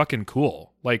just looked fucking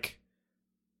cool. Like,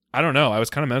 I don't know. I was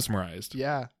kind of mesmerized.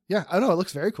 Yeah. Yeah. I don't know. It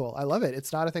looks very cool. I love it.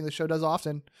 It's not a thing the show does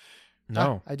often.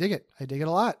 No. I dig it. I dig it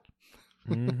a lot.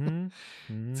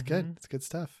 Mm-hmm. It's good. It's good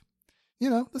stuff. You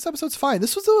know, this episode's fine.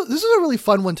 This was a really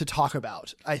fun one to talk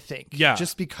about, I think. Yeah.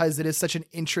 Just because it is such an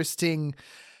interesting...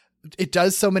 It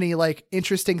does so many like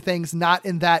interesting things, not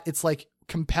in that it's like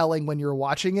compelling when you're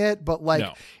watching it, but like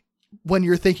when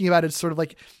you're thinking about it, it's sort of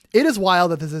like, it is wild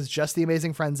that this is just the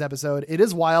Amazing Friends episode. It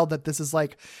is wild that this is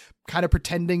like kind of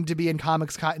pretending to be in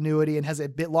comics continuity and has a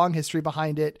bit long history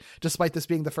behind it, despite this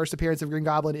being the first appearance of Green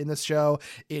Goblin in this show.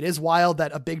 It is wild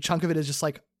that a big chunk of it is just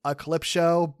like a clip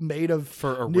show made of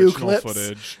for new original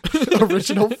clips. Footage.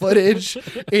 Original footage.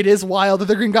 It is wild that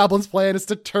the Green Goblin's plan is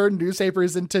to turn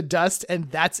newspapers into dust and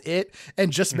that's it,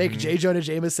 and just make J. Jonah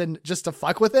Jameson just to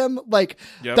fuck with him. Like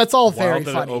that's all Wild very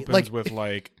that funny. It opens like with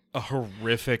like a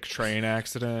horrific train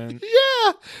accident.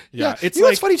 Yeah. It's you know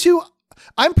what's funny too?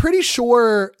 I'm pretty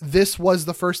sure this was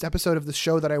the first episode of the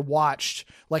show that I watched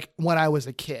like when I was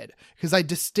a kid, because I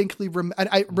distinctly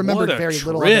I remembered very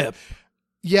little of it.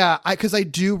 Yeah, because I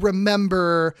do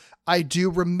remember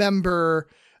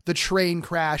the train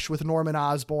crash with Norman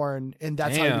Osborn, and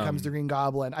that's how he becomes the Green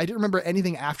Goblin. I didn't remember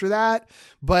anything after that,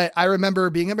 but I remember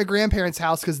being at my grandparents'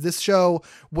 house because this show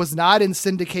was not in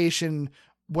syndication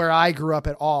where I grew up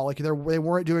at all. Like they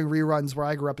weren't doing reruns where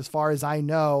I grew up, as far as I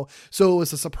know. So it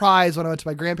was a surprise when I went to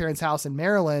my grandparents' house in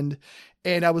Maryland,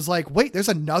 and I was like, wait, there's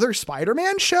another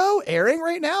Spider-Man show airing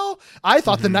right now? I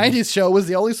thought the 90s show was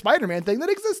the only Spider-Man thing that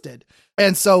existed.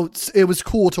 And so it was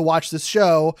cool to watch this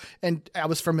show, and I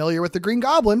was familiar with the Green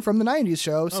Goblin from the 90s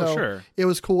show. So it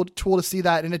was cool to see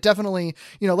that. And it definitely,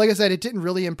 like I said, it didn't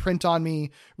really imprint on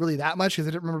me really that much because I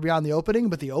didn't remember beyond the opening,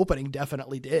 but the opening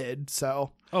definitely did.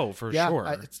 So sure.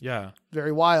 It's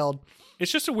very wild.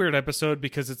 It's just a weird episode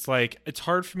because it's like, it's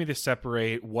hard for me to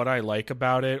separate what I like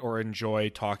about it or enjoy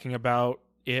talking about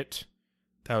it.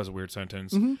 That was a weird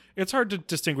sentence. Mm-hmm. It's hard to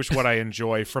distinguish what I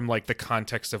enjoy from like the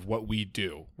context of what we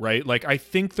do, right? Like, I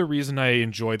think the reason I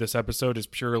enjoy this episode is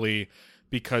purely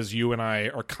because you and I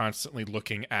are constantly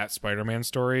looking at Spider-Man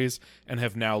stories and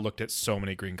have now looked at so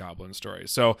many Green Goblin stories.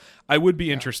 So I would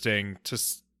be interesting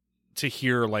to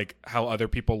hear like how other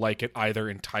people like it, either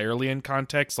entirely in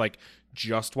context, like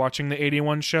just watching the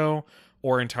 81 show,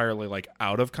 or entirely like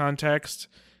out of context,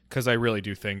 because I really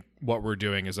do think what we're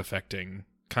doing is affecting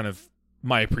kind of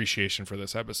my appreciation for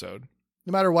this episode.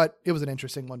 No matter what, it was an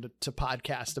interesting one to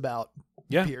podcast about.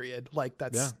 Period. Like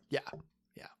that's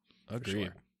Agreed.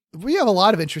 Sure. We have a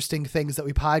lot of interesting things that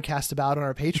we podcast about on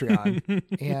our Patreon,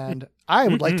 and I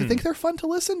would like to think they're fun to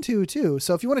listen to too.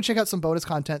 So if you want to check out some bonus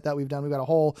content that we've done, we've got a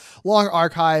whole long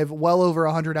archive, well over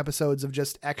 100 episodes of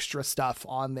just extra stuff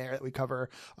on there that we cover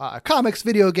comics,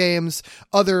 video games,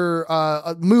 other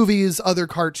movies, other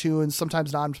cartoons,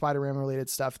 sometimes non-Spider-Man related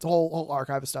stuff. It's a whole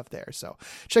archive of stuff there. So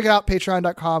check it out,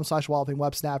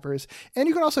 patreon.com/wallopingwebsnappers. And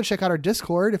you can also check out our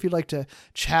Discord if you'd like to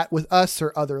chat with us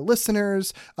or other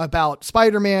listeners about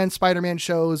Spider-Man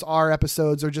shows, our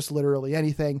episodes, or just literally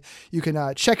anything. You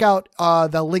can check out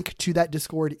the link to that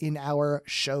Discord in our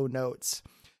show notes.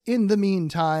 In the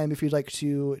meantime, if you'd like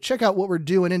to check out what we're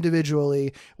doing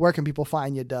individually, where can people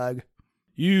find you, Doug?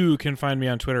 You can find me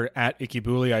on Twitter at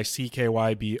IckyBooley,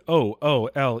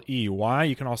 ICKYBOOLEY.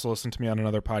 You can also listen to me on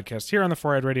another podcast here on the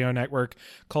 4-Eyed Radio Network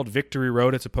called Victory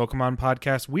Road. It's a Pokemon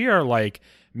podcast. We are like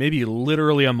maybe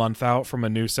literally a month out from a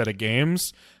new set of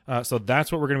games. So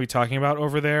that's what we're going to be talking about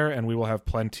over there, and we will have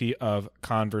plenty of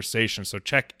conversation. So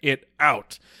check it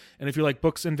out. And if you like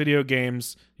books and video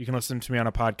games, you can listen to me on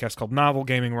a podcast called Novel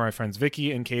Gaming, where my friends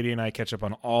Vicky and Katie and I catch up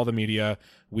on all the media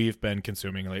we've been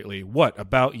consuming lately. What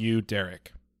about you,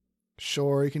 Derek?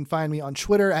 Sure. You can find me on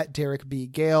Twitter at Derek B.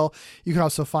 Gale. You can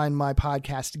also find my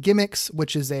podcast Gimmicks,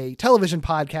 which is a television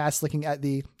podcast looking at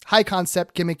the high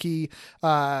concept gimmicky.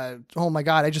 Oh my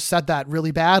God, I just said that really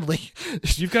badly.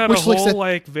 You've got a whole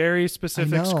like very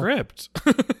specific script.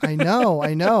 I know.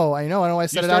 I know I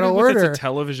said it out of order. It's a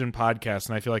television podcast,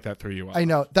 and I feel like that threw you off. I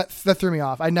know that threw me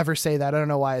off. I never say that. I don't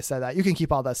know why I said that. You can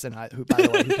keep all this in. By the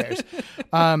way, who cares?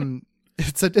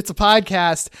 It's a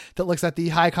podcast that looks at the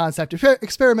high concept,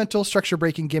 experimental, structure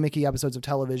breaking, gimmicky episodes of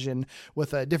television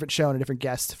with a different show and a different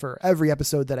guest for every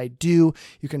episode that I do.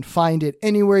 You can find it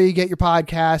anywhere you get your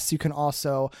podcasts. You can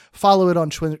also follow it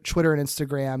on Twitter and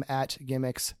Instagram at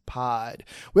GimmicksPod.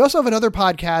 We also have another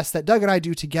podcast that Doug and I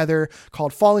do together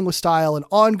called Falling with Style, an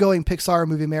ongoing Pixar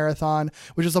movie marathon,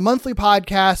 which is a monthly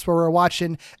podcast where we're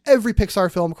watching every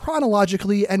Pixar film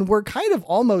chronologically, and we're kind of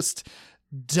almost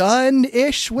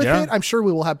done-ish with it. I'm sure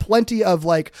we will have plenty of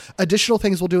like additional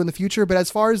things we'll do in the future, but as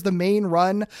far as the main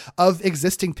run of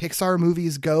existing Pixar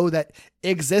movies go that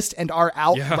exist and are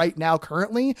out right now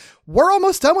currently, we're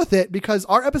almost done with it because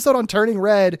our episode on Turning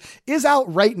Red is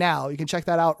out right now. You can check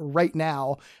that out right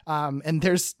now. And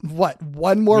there's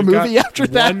one more movie after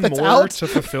that that's out to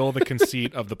fulfill the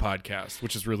conceit of the podcast,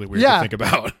 which is really weird to think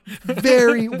about.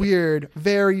 Very weird.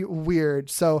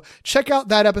 So check out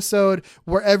that episode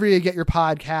wherever you get your podcasts.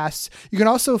 You can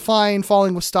also find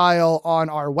Falling with Style on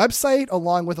our website,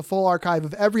 along with a full archive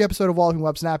of every episode of Walloping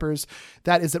Web Snappers.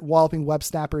 That is at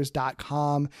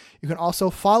wallopingwebsnappers.com. You can also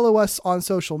follow us on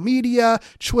social media,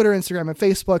 Twitter, Instagram, and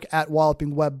Facebook at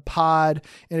Walloping Web Pod.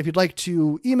 And if you'd like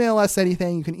to email us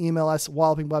anything, you can email us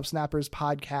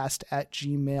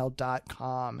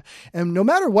wallopingwebsnapperspodcast@gmail.com. And no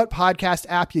matter what podcast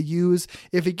app you use,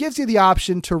 if it gives you the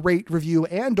option to rate, review,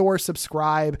 and or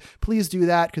subscribe, please do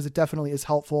that because it definitely is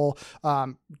helpful.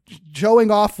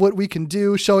 showing off what we can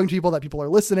do, showing people that people are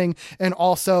listening, and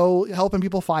also helping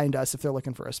people find us if they're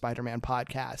looking for a Spider-Man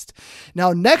podcast.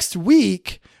 Now, next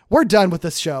week, we're done with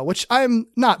this show, which I'm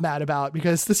not mad about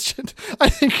because I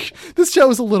think this show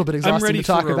is a little bit exhausting to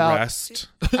talk about.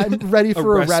 I'm ready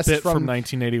for a rest from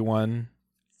 1981.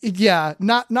 Yeah,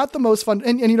 not the most fun.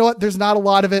 And you know what? There's not a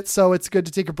lot of it, so it's good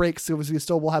to take a break so we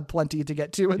still will have plenty to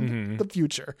get to in the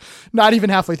future. Not even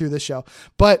halfway through this show.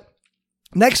 But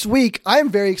next week, I'm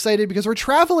very excited because we're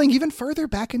traveling even further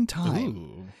back in time.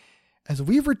 Ooh. As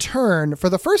we return for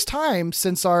the first time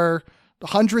since our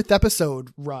 100th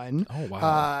episode run. Oh,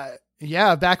 wow.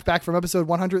 Yeah, back from episode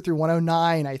 100 through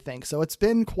 109, I think. So it's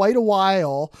been quite a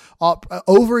while,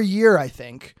 over a year, I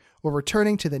think. We're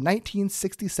returning to the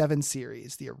 1967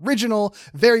 series, the original,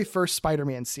 very first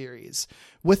Spider-Man series,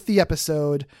 with the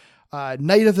episode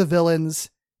Night of the Villains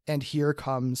and Here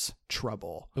Comes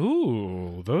Trouble.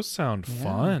 Ooh, those sound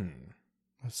fun.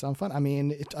 Those sound fun. I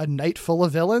mean, a night full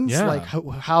of villains? Yeah. Like,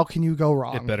 how can you go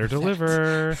wrong? It better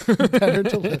deliver. Better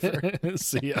deliver.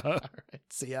 See ya. All right,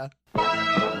 see ya.